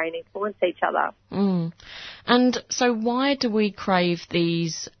the brain influence each other. And so why do we crave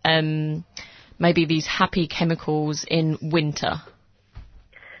these, maybe these happy chemicals in winter?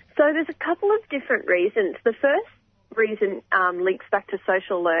 So there's a couple of different reasons. The first reason links back to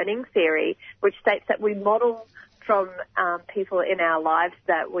social learning theory, which states that we model from people in our lives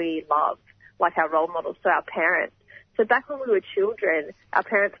that we love, like our role models, so our parents. So back when we were children, our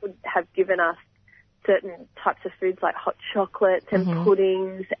parents would have given us certain types of foods like hot chocolates and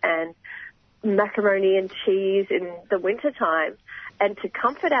puddings and macaroni and cheese in the winter time. And to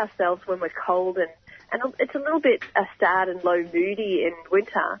comfort ourselves when we're cold and it's a little bit sad and low moody in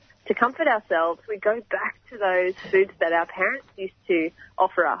winter, to comfort ourselves, we go back to those foods that our parents used to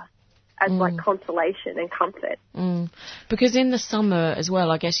offer us as like consolation and comfort. Because in the summer as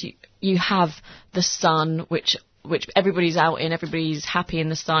well, I guess you have the sun, which which everybody's out in, everybody's happy in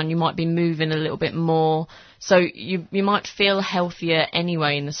the sun, you might be moving a little bit more. So you might feel healthier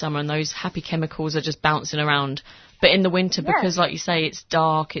anyway in the summer, and those happy chemicals are just bouncing around. But in the winter, because like you say, it's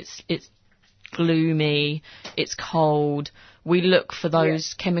dark, it's gloomy, it's cold, we look for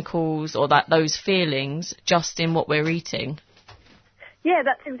those chemicals or those feelings just in what we're eating. Yeah,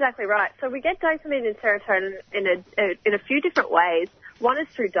 that's exactly right. So we get dopamine and serotonin in a few different ways. One is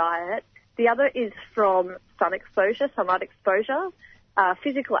through diet. The other is from sun exposure, sunlight exposure,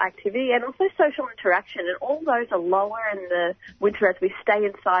 physical activity, and also social interaction. And all those are lower in the winter as we stay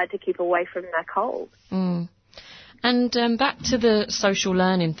inside to keep away from that cold. Mm. And back to the social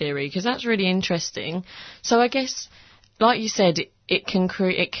learning theory, because that's really interesting. So I guess, like you said, it can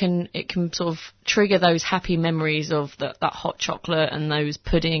sort of trigger those happy memories of that hot chocolate and those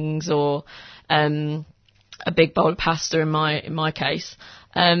puddings, or a big bowl of pasta in my case.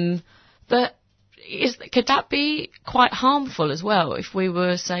 But could that be quite harmful as well? If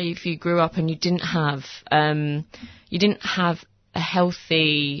you grew up and you didn't have a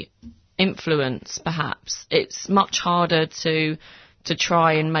healthy influence, perhaps it's much harder to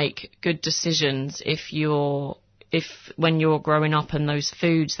try and make good decisions when you're growing up and those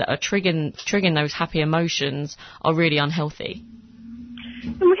foods that are triggering those happy emotions are really unhealthy.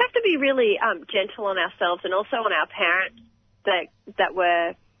 And we have to be really gentle on ourselves and also on our parents that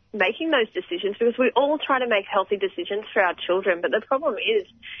were making those decisions, because we all try to make healthy decisions for our children. But the problem is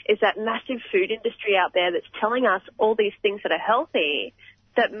that massive food industry out there that's telling us all these things that are healthy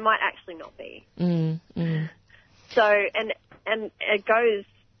that might actually not be. So, and it goes,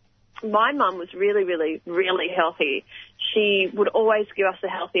 my mum was really, really, really healthy. She would always give us the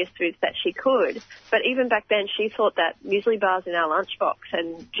healthiest foods that she could. But even back then, she thought that muesli bars in our lunchbox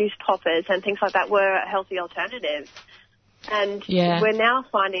and juice poppers and things like that were healthy alternatives. And we're now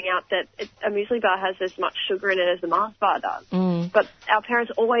finding out that a muesli bar has as much sugar in it as a Mars bar does. But our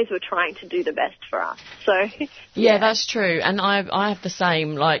parents always were trying to do the best for us. So yeah, that's true. And I have the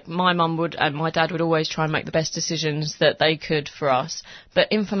same. Like my mum would and my dad would always try and make the best decisions that they could for us.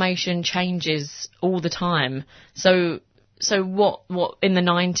 But information changes all the time. So what in the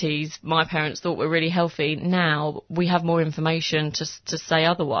 90s my parents thought were really healthy, now we have more information to say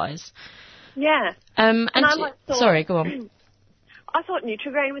otherwise. Yeah. And sorry, go on. I thought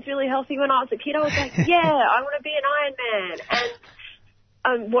Nutrigrain was really healthy when I was a kid. I was like, yeah, I want to be an Iron Man.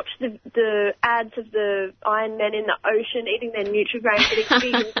 And watch the ads of the Iron Men in the ocean eating their Nutrigrain, getting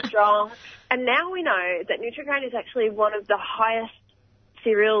big and strong. And now we know that Nutrigrain is actually one of the highest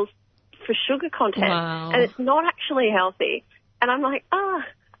cereals for sugar content. Wow. And it's not actually healthy. And I'm like,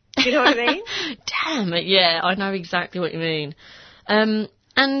 you know what I mean? Damn it, yeah, I know exactly what you mean. And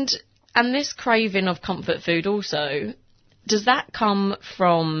this craving of comfort food also, does that come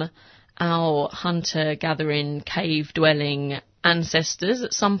from our hunter-gathering, cave-dwelling ancestors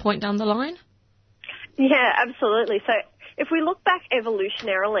at some point down the line? Yeah, absolutely. So if we look back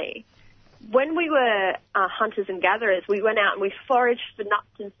evolutionarily, when we were hunters and gatherers, we went out and we foraged for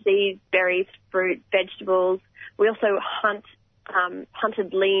nuts and seeds, berries, fruit, vegetables. We also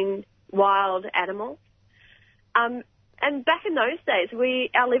hunted lean, wild animals. And back in those days,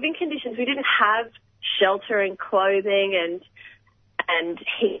 our living conditions, we didn't have shelter and clothing and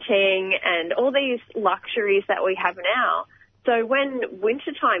heating and all these luxuries that we have now. So when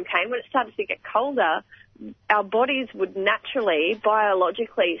wintertime came, when it started to get colder, our bodies would naturally,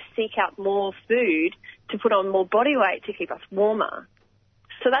 biologically, seek out more food to put on more body weight to keep us warmer.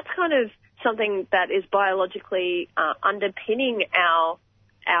 So that's kind of something that is biologically underpinning our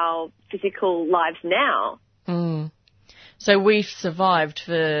physical lives now. So we've survived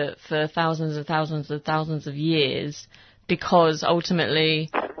for thousands and thousands and thousands of years because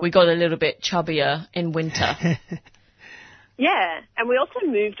ultimately we got a little bit chubbier in winter. Yeah, and we also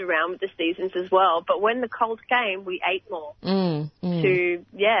moved around with the seasons as well. But when the cold came, we ate more to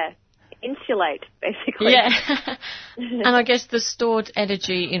insulate, basically. Yeah. And I guess the stored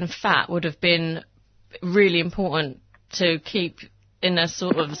energy in fat would have been really important to keep in a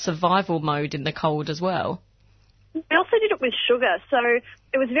sort of survival mode in the cold as well. We also did it with sugar. So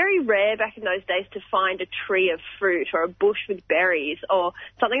it was very rare back in those days to find a tree of fruit or a bush with berries or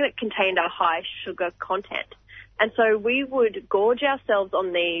something that contained a high sugar content. And so we would gorge ourselves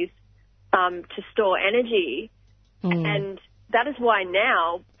on these to store energy. And that is why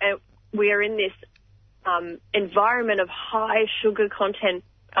now we are in this environment of high sugar content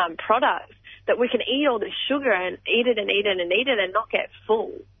products that we can eat all this sugar and eat it and eat it and eat it and not get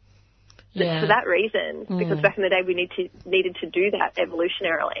full. Yeah. For that reason, because back in the day we needed to do that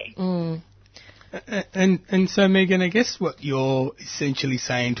evolutionarily. And so, Megan, I guess what you're essentially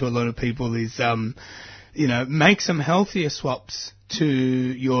saying to a lot of people is make some healthier swaps to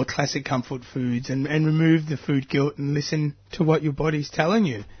your classic comfort foods and remove the food guilt and listen to what your body's telling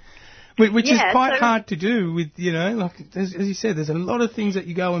you. Which is quite hard to do with, as you said, there's a lot of things that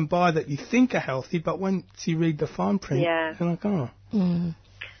you go and buy that you think are healthy, but once you read the fine print, you're like, oh. Mm.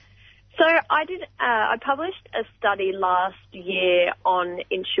 So I published a study last year on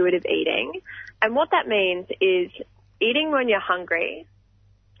intuitive eating, and what that means is eating when you're hungry,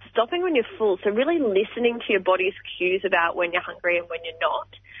 stopping when you're full, so really listening to your body's cues about when you're hungry and when you're not.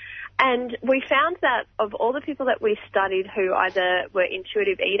 And we found that of all the people that we studied who either were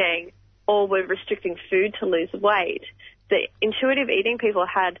intuitive eating or were restricting food to lose weight, the intuitive eating people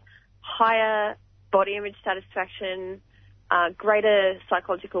had higher body image satisfaction, greater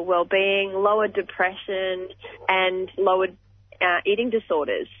psychological well-being, lower depression, and lower eating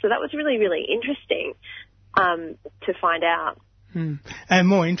disorders. So that was really, really interesting to find out. And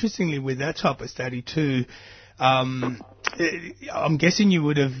more interestingly, with that type of study too, I'm guessing you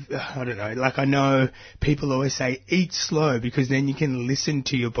would have, I don't know, like I know people always say eat slow because then you can listen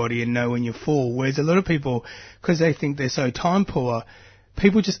to your body and know when you're full, whereas a lot of people, because they think they're so time poor,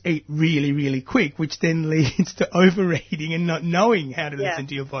 people just eat really, really quick, which then leads to overeating and not knowing how to listen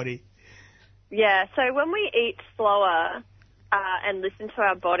to your body. Yeah, so when we eat slower and listen to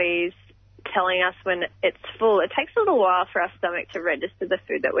our bodies telling us when it's full, it takes a little while for our stomach to register the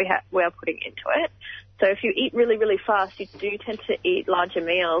food that we are putting into it. So if you eat really, really fast, you do tend to eat larger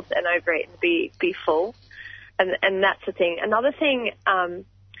meals and overeat and be full. And that's the thing. Another thing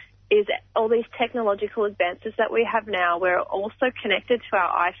is all these technological advances that we have now. We're also connected to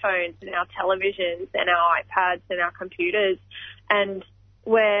our iPhones and our televisions and our iPads and our computers. And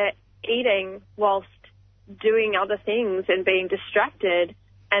we're eating whilst doing other things and being distracted.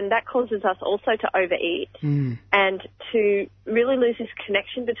 And that causes us also to overeat and to really lose this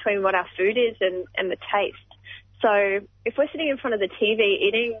connection between what our food is and the taste. So if we're sitting in front of the TV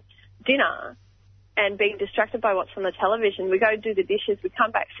eating dinner and being distracted by what's on the television, we go do the dishes, we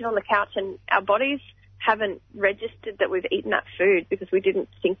come back, sit on the couch, and our bodies haven't registered that we've eaten that food because we didn't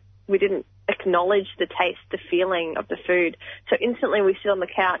acknowledge the taste, the feeling of the food. So instantly we sit on the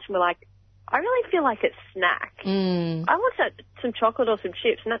couch and we're like, I really feel like it's snack. I want some chocolate or some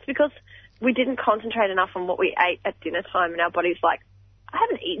chips, and that's because we didn't concentrate enough on what we ate at dinner time, and our body's like, I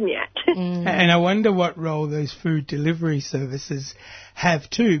haven't eaten yet. And I wonder what role those food delivery services have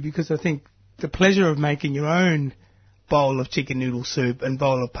too, because I think the pleasure of making your own bowl of chicken noodle soup and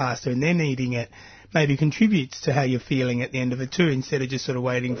bowl of pasta and then eating it maybe contributes to how you're feeling at the end of it too, instead of just sort of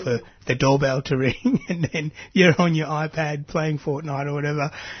waiting for the doorbell to ring and then you're on your iPad playing Fortnite or whatever,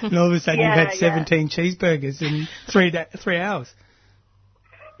 and all of a sudden you've had 17 cheeseburgers in 3 hours.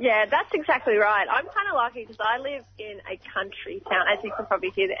 Yeah, that's exactly right. I'm kind of lucky because I live in a country town. As you can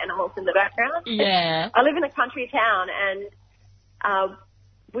probably hear the animals in the background. Yeah. I live in a country town, and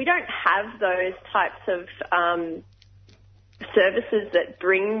we don't have those types of services that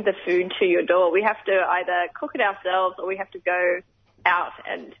bring the food to your door. We have to either cook it ourselves or we have to go out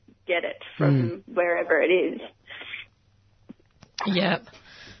and get it from wherever it is. Yep.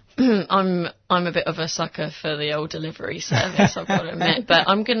 I'm a bit of a sucker for the old delivery service, I've got to admit. But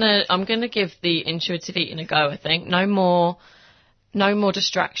I'm gonna give the intuitive eating a go, I think. No more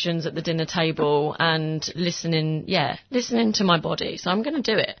distractions at the dinner table and listening to my body. So I'm gonna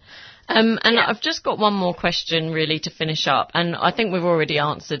do it. I've just got one more question really to finish up, and I think we've already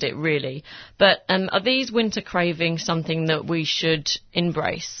answered it really. But are these winter cravings something that we should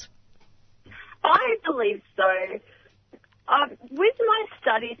embrace? I believe so. With my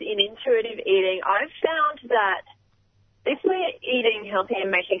studies in intuitive eating, I've found that if we're eating healthy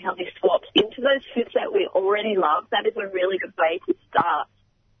and making healthy swaps into those foods that we already love, that is a really good way to start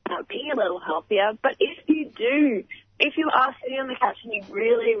being a little healthier. But if you are sitting on the couch and you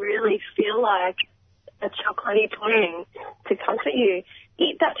really, really feel like a chocolatey pudding to comfort you,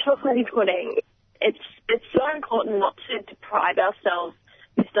 eat that chocolatey pudding. It's so important not to deprive ourselves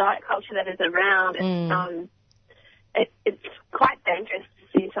this diet culture that is around. It's quite dangerous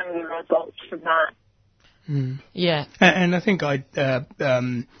to see some of the results from that. Yeah. And I think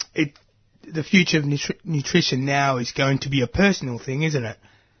the future of nutrition now is going to be a personal thing, isn't it?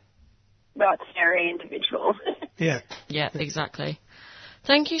 Well, it's very individual. Yeah. Yeah, exactly.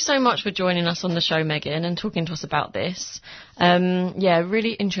 Thank you so much for joining us on the show, Megan, and talking to us about this.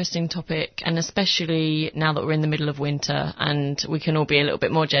 Really interesting topic, and especially now that we're in the middle of winter and we can all be a little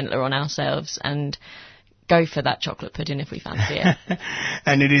bit more gentler on ourselves and go for that chocolate pudding if we fancy it.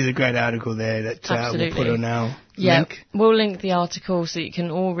 And it is a great article there that we'll put on our link. We'll link the article so you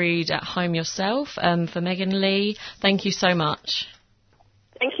can all read at home yourself. For Megan Lee, thank you so much.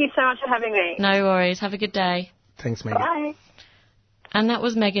 Thank you so much for having me. No worries. Have a good day. Thanks, Megan. Bye. And that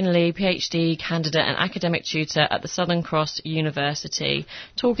was Megan Lee, PhD candidate and academic tutor at the Southern Cross University,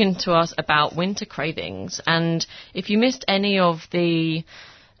 talking to us about winter cravings. And if you missed any of the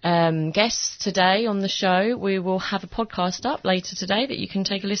guests today on the show, we will have a podcast up later today that you can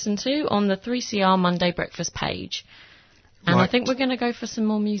take a listen to on the 3CR Monday Breakfast page. And I think we're going to go for some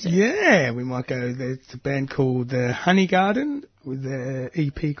more music. Yeah, we might go. There's a band called the Honey Garden with the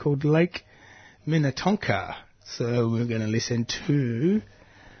EP called Lake Minnetonka. So we're going to listen to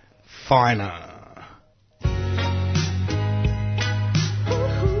Finer.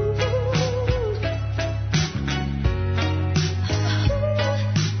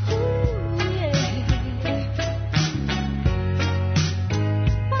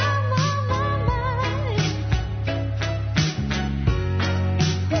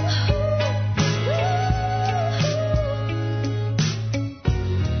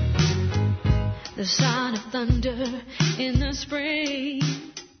 The sound of thunder in the spring.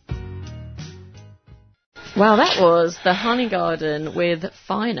 Wow, that was the Honey Garden with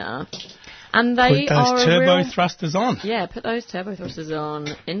Finer. And they Put are those a turbo real... thrusters on. Yeah, put those turbo thrusters on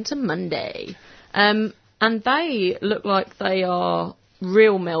into Monday. And they look like they are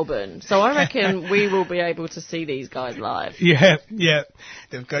real Melbourne. So I reckon we will be able to see these guys live. Yeah.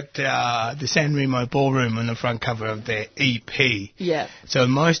 They've got the San Remo Ballroom on the front cover of their EP. Yeah. So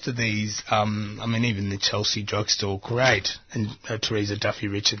most of these, even the Chelsea Drugstore, great. And Teresa Duffy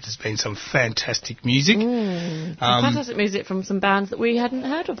Richards has been some fantastic music. Fantastic music from some bands that we hadn't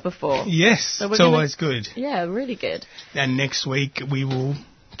heard of before. Yes, So it's always good. Yeah, really good. And next week we will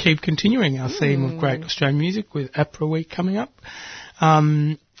keep continuing our theme of great Australian music with APRA Week coming up.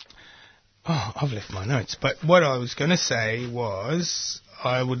 I've left my notes. But what I was going to say was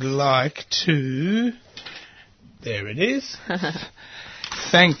I would like to... There it is.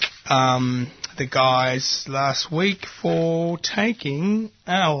 Thank the guys last week for taking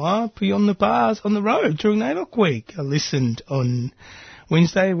our Beyond the Bars on the road during NAIDOC week. I listened on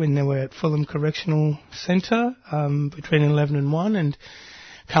Wednesday when they were at Fulham Correctional Centre between 11 and 1 and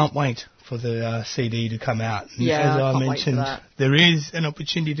can't wait for the CD to come out. And Yeah, as I can't mentioned, wait for that. there is an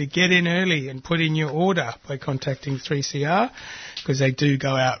opportunity to get in early and put in your order by contacting 3CR because they do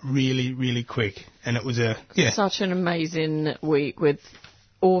go out really, really quick. And it was Such an amazing week with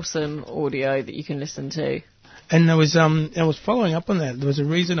awesome audio that you can listen to. And there was, I was following up on that. There was a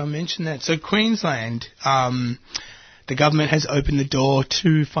reason I mentioned that. So Queensland, the government has opened the door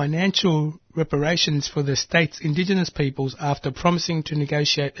to financial reparations for the state's Indigenous peoples after promising to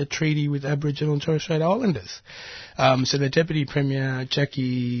negotiate a treaty with Aboriginal and Torres Strait Islanders. So the Deputy Premier,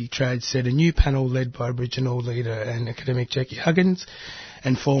 Jackie Trad, said a new panel led by Aboriginal leader and academic Jackie Huggins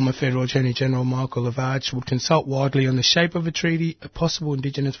and former Federal Attorney General Michael Lavarch will consult widely on the shape of a treaty, a possible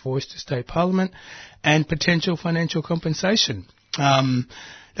Indigenous voice to state parliament, and potential financial compensation.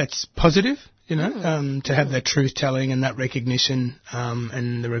 That's positive. To have that truth-telling and that recognition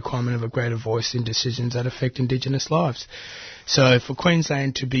and the requirement of a greater voice in decisions that affect Indigenous lives. So for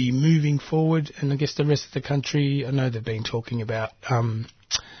Queensland to be moving forward, and I guess the rest of the country, I know they've been talking about,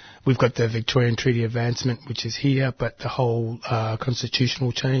 we've got the Victorian Treaty Advancement, which is here, but the whole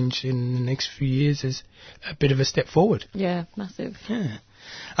constitutional change in the next few years is a bit of a step forward. Yeah, massive. Yeah.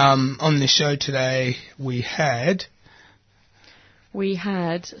 On the show today, we had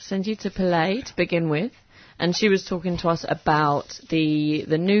Sanjita Pillay to begin with, and she was talking to us about the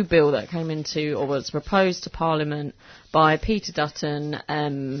new bill that came into, or was proposed to Parliament by Peter Dutton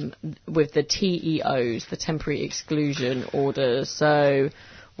with the TEOs, the Temporary Exclusion Orders. So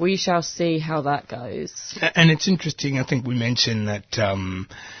we shall see how that goes. And it's interesting, I think we mentioned that,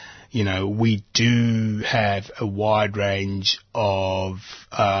 we do have a wide range of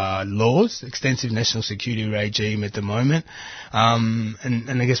laws, extensive national security regime at the moment.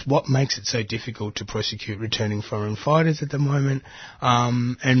 And I guess what makes it so difficult to prosecute returning foreign fighters at the moment,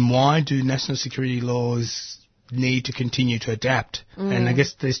 and why do national security laws need to continue to adapt? And I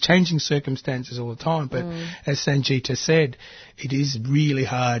guess there's changing circumstances all the time, but as Sanjita said, it is really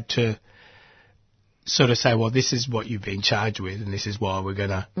hard to sort of say, well, this is what you've been charged with and this is why we're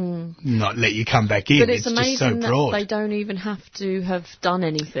going to not let you come back in. But it's amazing just so broad. that they don't even have to have done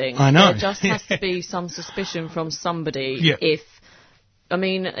anything. I know. There just has to be some suspicion from somebody. Yeah. They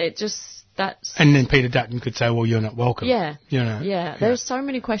that's... And then Peter Dutton could say, well, you're not welcome. Yeah. You know? Yeah. There's so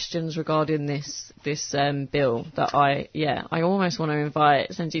many questions regarding this bill that I almost want to invite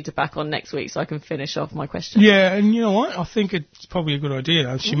Sangeeta back on next week so I can finish off my questions. Yeah, and you know what? I think it's probably a good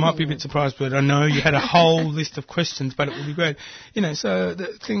idea. She might be a bit surprised, but I know you had a whole list of questions, but it would be great. You know, so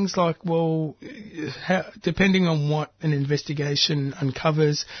things like, well, depending on what an investigation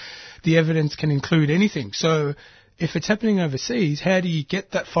uncovers, the evidence can include anything. So if it's happening overseas, how do you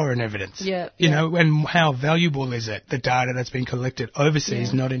get that foreign evidence? Yeah. You know, and how valuable is it, the data that's been collected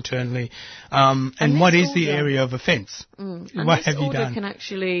overseas, not internally? And what is the area of offence? What have you done? Can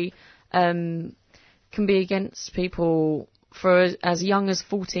actually can be against people for as young as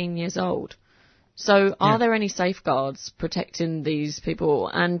 14 years old. So are there any safeguards protecting these people?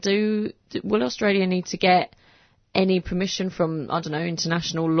 And will Australia need to get any permission from, I don't know,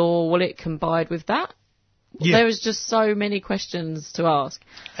 international law? Will it combine with that? Yeah. There is just so many questions to ask.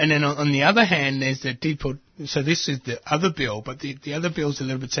 And then on the other hand, there's the deport. So this is the other bill, but the other bill's a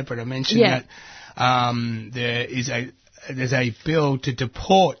little bit separate. I mentioned that there's a bill to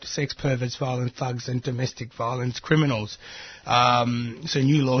deport sex perverts, violent thugs, and domestic violence criminals. So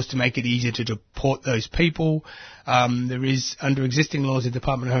new laws to make it easier to deport those people. There is, under existing laws, the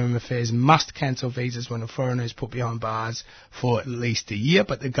Department of Home Affairs must cancel visas when a foreigner is put behind bars for at least a year,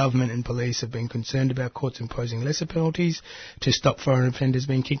 but the government and police have been concerned about courts imposing lesser penalties to stop foreign offenders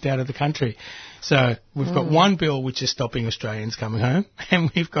being kicked out of the country. So we've got one bill which is stopping Australians coming home,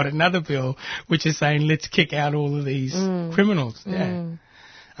 and we've got another bill which is saying let's kick out all of these criminals. Yeah.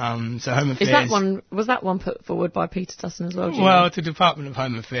 So Home Affairs... Was that one put forward by Peter Dutton as well? Well, it's the Department of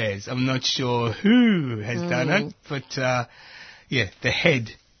Home Affairs. I'm not sure who has done it, but the head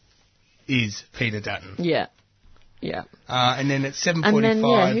is Peter Dutton. Yeah. Yeah. And then at 7:45... And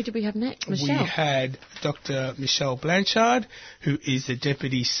then, who did we have next? Michelle? We had Dr. Michelle Blanchard, who is the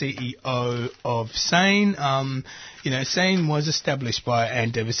Deputy CEO of SANE. SANE was established by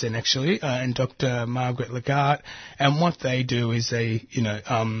Anne Devison, actually, and Dr. Margaret Lagarde. And what they do is they,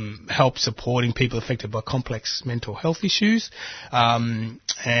 help supporting people affected by complex mental health issues and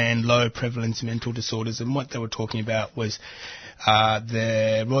low prevalence mental disorders. And what they were talking about was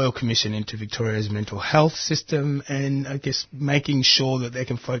the Royal Commission into Victoria's mental health system, and I guess making sure that they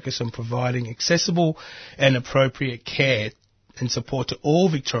can focus on providing accessible and appropriate care and support to all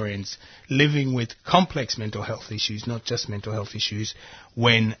Victorians living with complex mental health issues, not just mental health issues,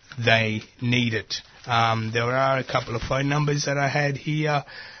 when they need it. There are a couple of phone numbers that I had here.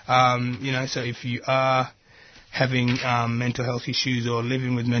 So if you are having mental health issues or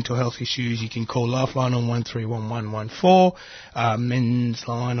living with mental health issues, you can call Lifeline on 131114, Men's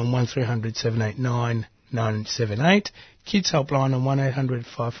Line on 1300 789 978, Kids Helpline on 1800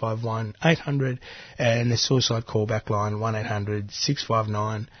 551 800, and the Suicide Callback Line 1800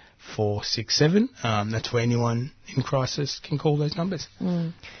 659 467. That's where anyone in crisis can call those numbers.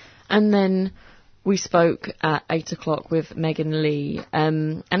 And then we spoke at 8 o'clock with Megan Lee,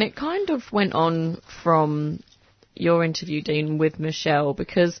 and it kind of went on from your interview, Dean, with Michelle,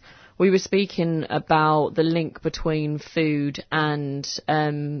 because we were speaking about the link between food and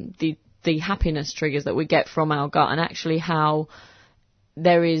the happiness triggers that we get from our gut, and actually how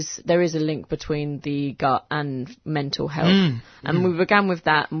there is a link between the gut and mental health. And we began with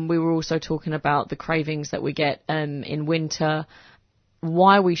that, and we were also talking about the cravings that we get in winter,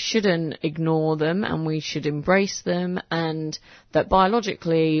 why we shouldn't ignore them and we should embrace them, and that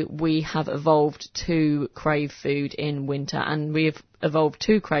biologically we have evolved to crave food in winter, and we have evolved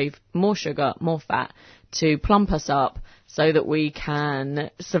to crave more sugar, more fat, to plump us up so that we can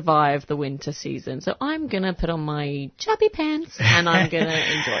survive the winter season. So I'm going to put on my chubby pants and I'm going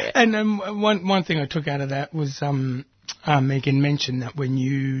to enjoy it. And one thing I took out of that was Megan mentioned that when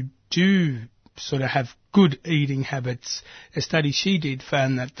you do sort of have good eating habits, a study she did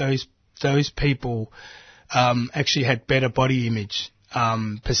found that those people actually had better body image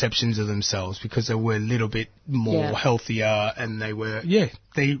perceptions of themselves because they were a little bit more healthier, and they were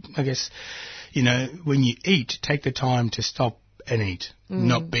I guess, when you eat, take the time to stop and eat,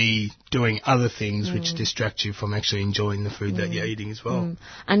 not be doing other things which distract you from actually enjoying the food that you're eating as well.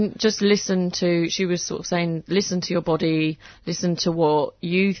 And just she was sort of saying, listen to your body, listen to what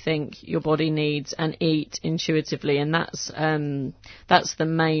you think your body needs, and eat intuitively. And that's the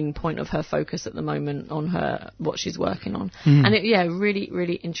main point of her focus at the moment on what she's working on. And really,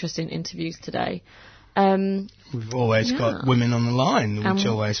 really interesting interviews today. We've always got Women on the Line, which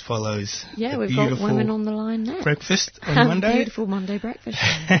always follows we've got Women on the Line next. Breakfast on Monday. Beautiful Monday breakfast.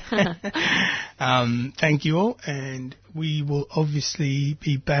 Thank you all, and we will obviously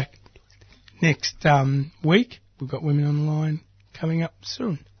be back next week. We've got Women on the Line coming up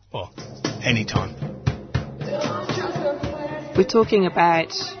soon. anytime. We're talking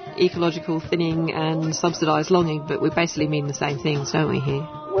about ecological thinning and subsidised logging, but we basically mean the same things, don't we, here?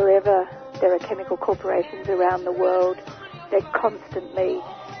 Wherever there are chemical corporations around the world, they're constantly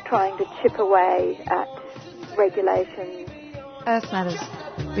trying to chip away at regulations. Earth Matters,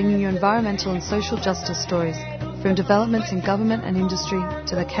 bringing you environmental and social justice stories, from developments in government and industry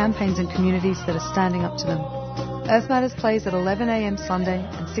to the campaigns and communities that are standing up to them. Earth Matters plays at 11 a.m. Sunday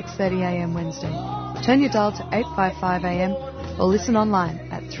and 6:30 a.m. Wednesday. Turn your dial to 855 a.m. or listen online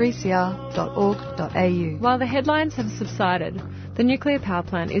at 3cr.org.au. While the headlines have subsided, the nuclear power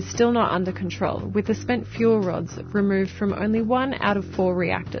plant is still not under control, with the spent fuel rods removed from only 1 out of 4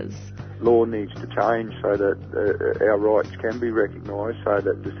 reactors. Law needs to change so that our rights can be recognised, so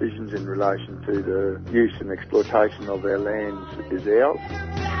that decisions in relation to the use and exploitation of our lands is ours.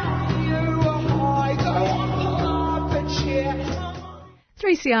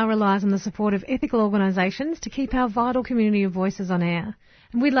 3CR relies on the support of ethical organisations to keep our vital community of voices on air.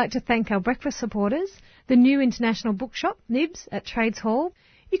 And we'd like to thank our breakfast supporters, the New International Bookshop, Nibs, at Trades Hall.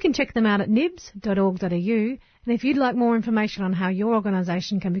 You can check them out at nibs.org.au. And if you'd like more information on how your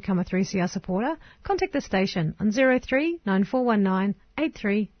organisation can become a 3CR supporter, contact the station on 03 9419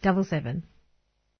 8377.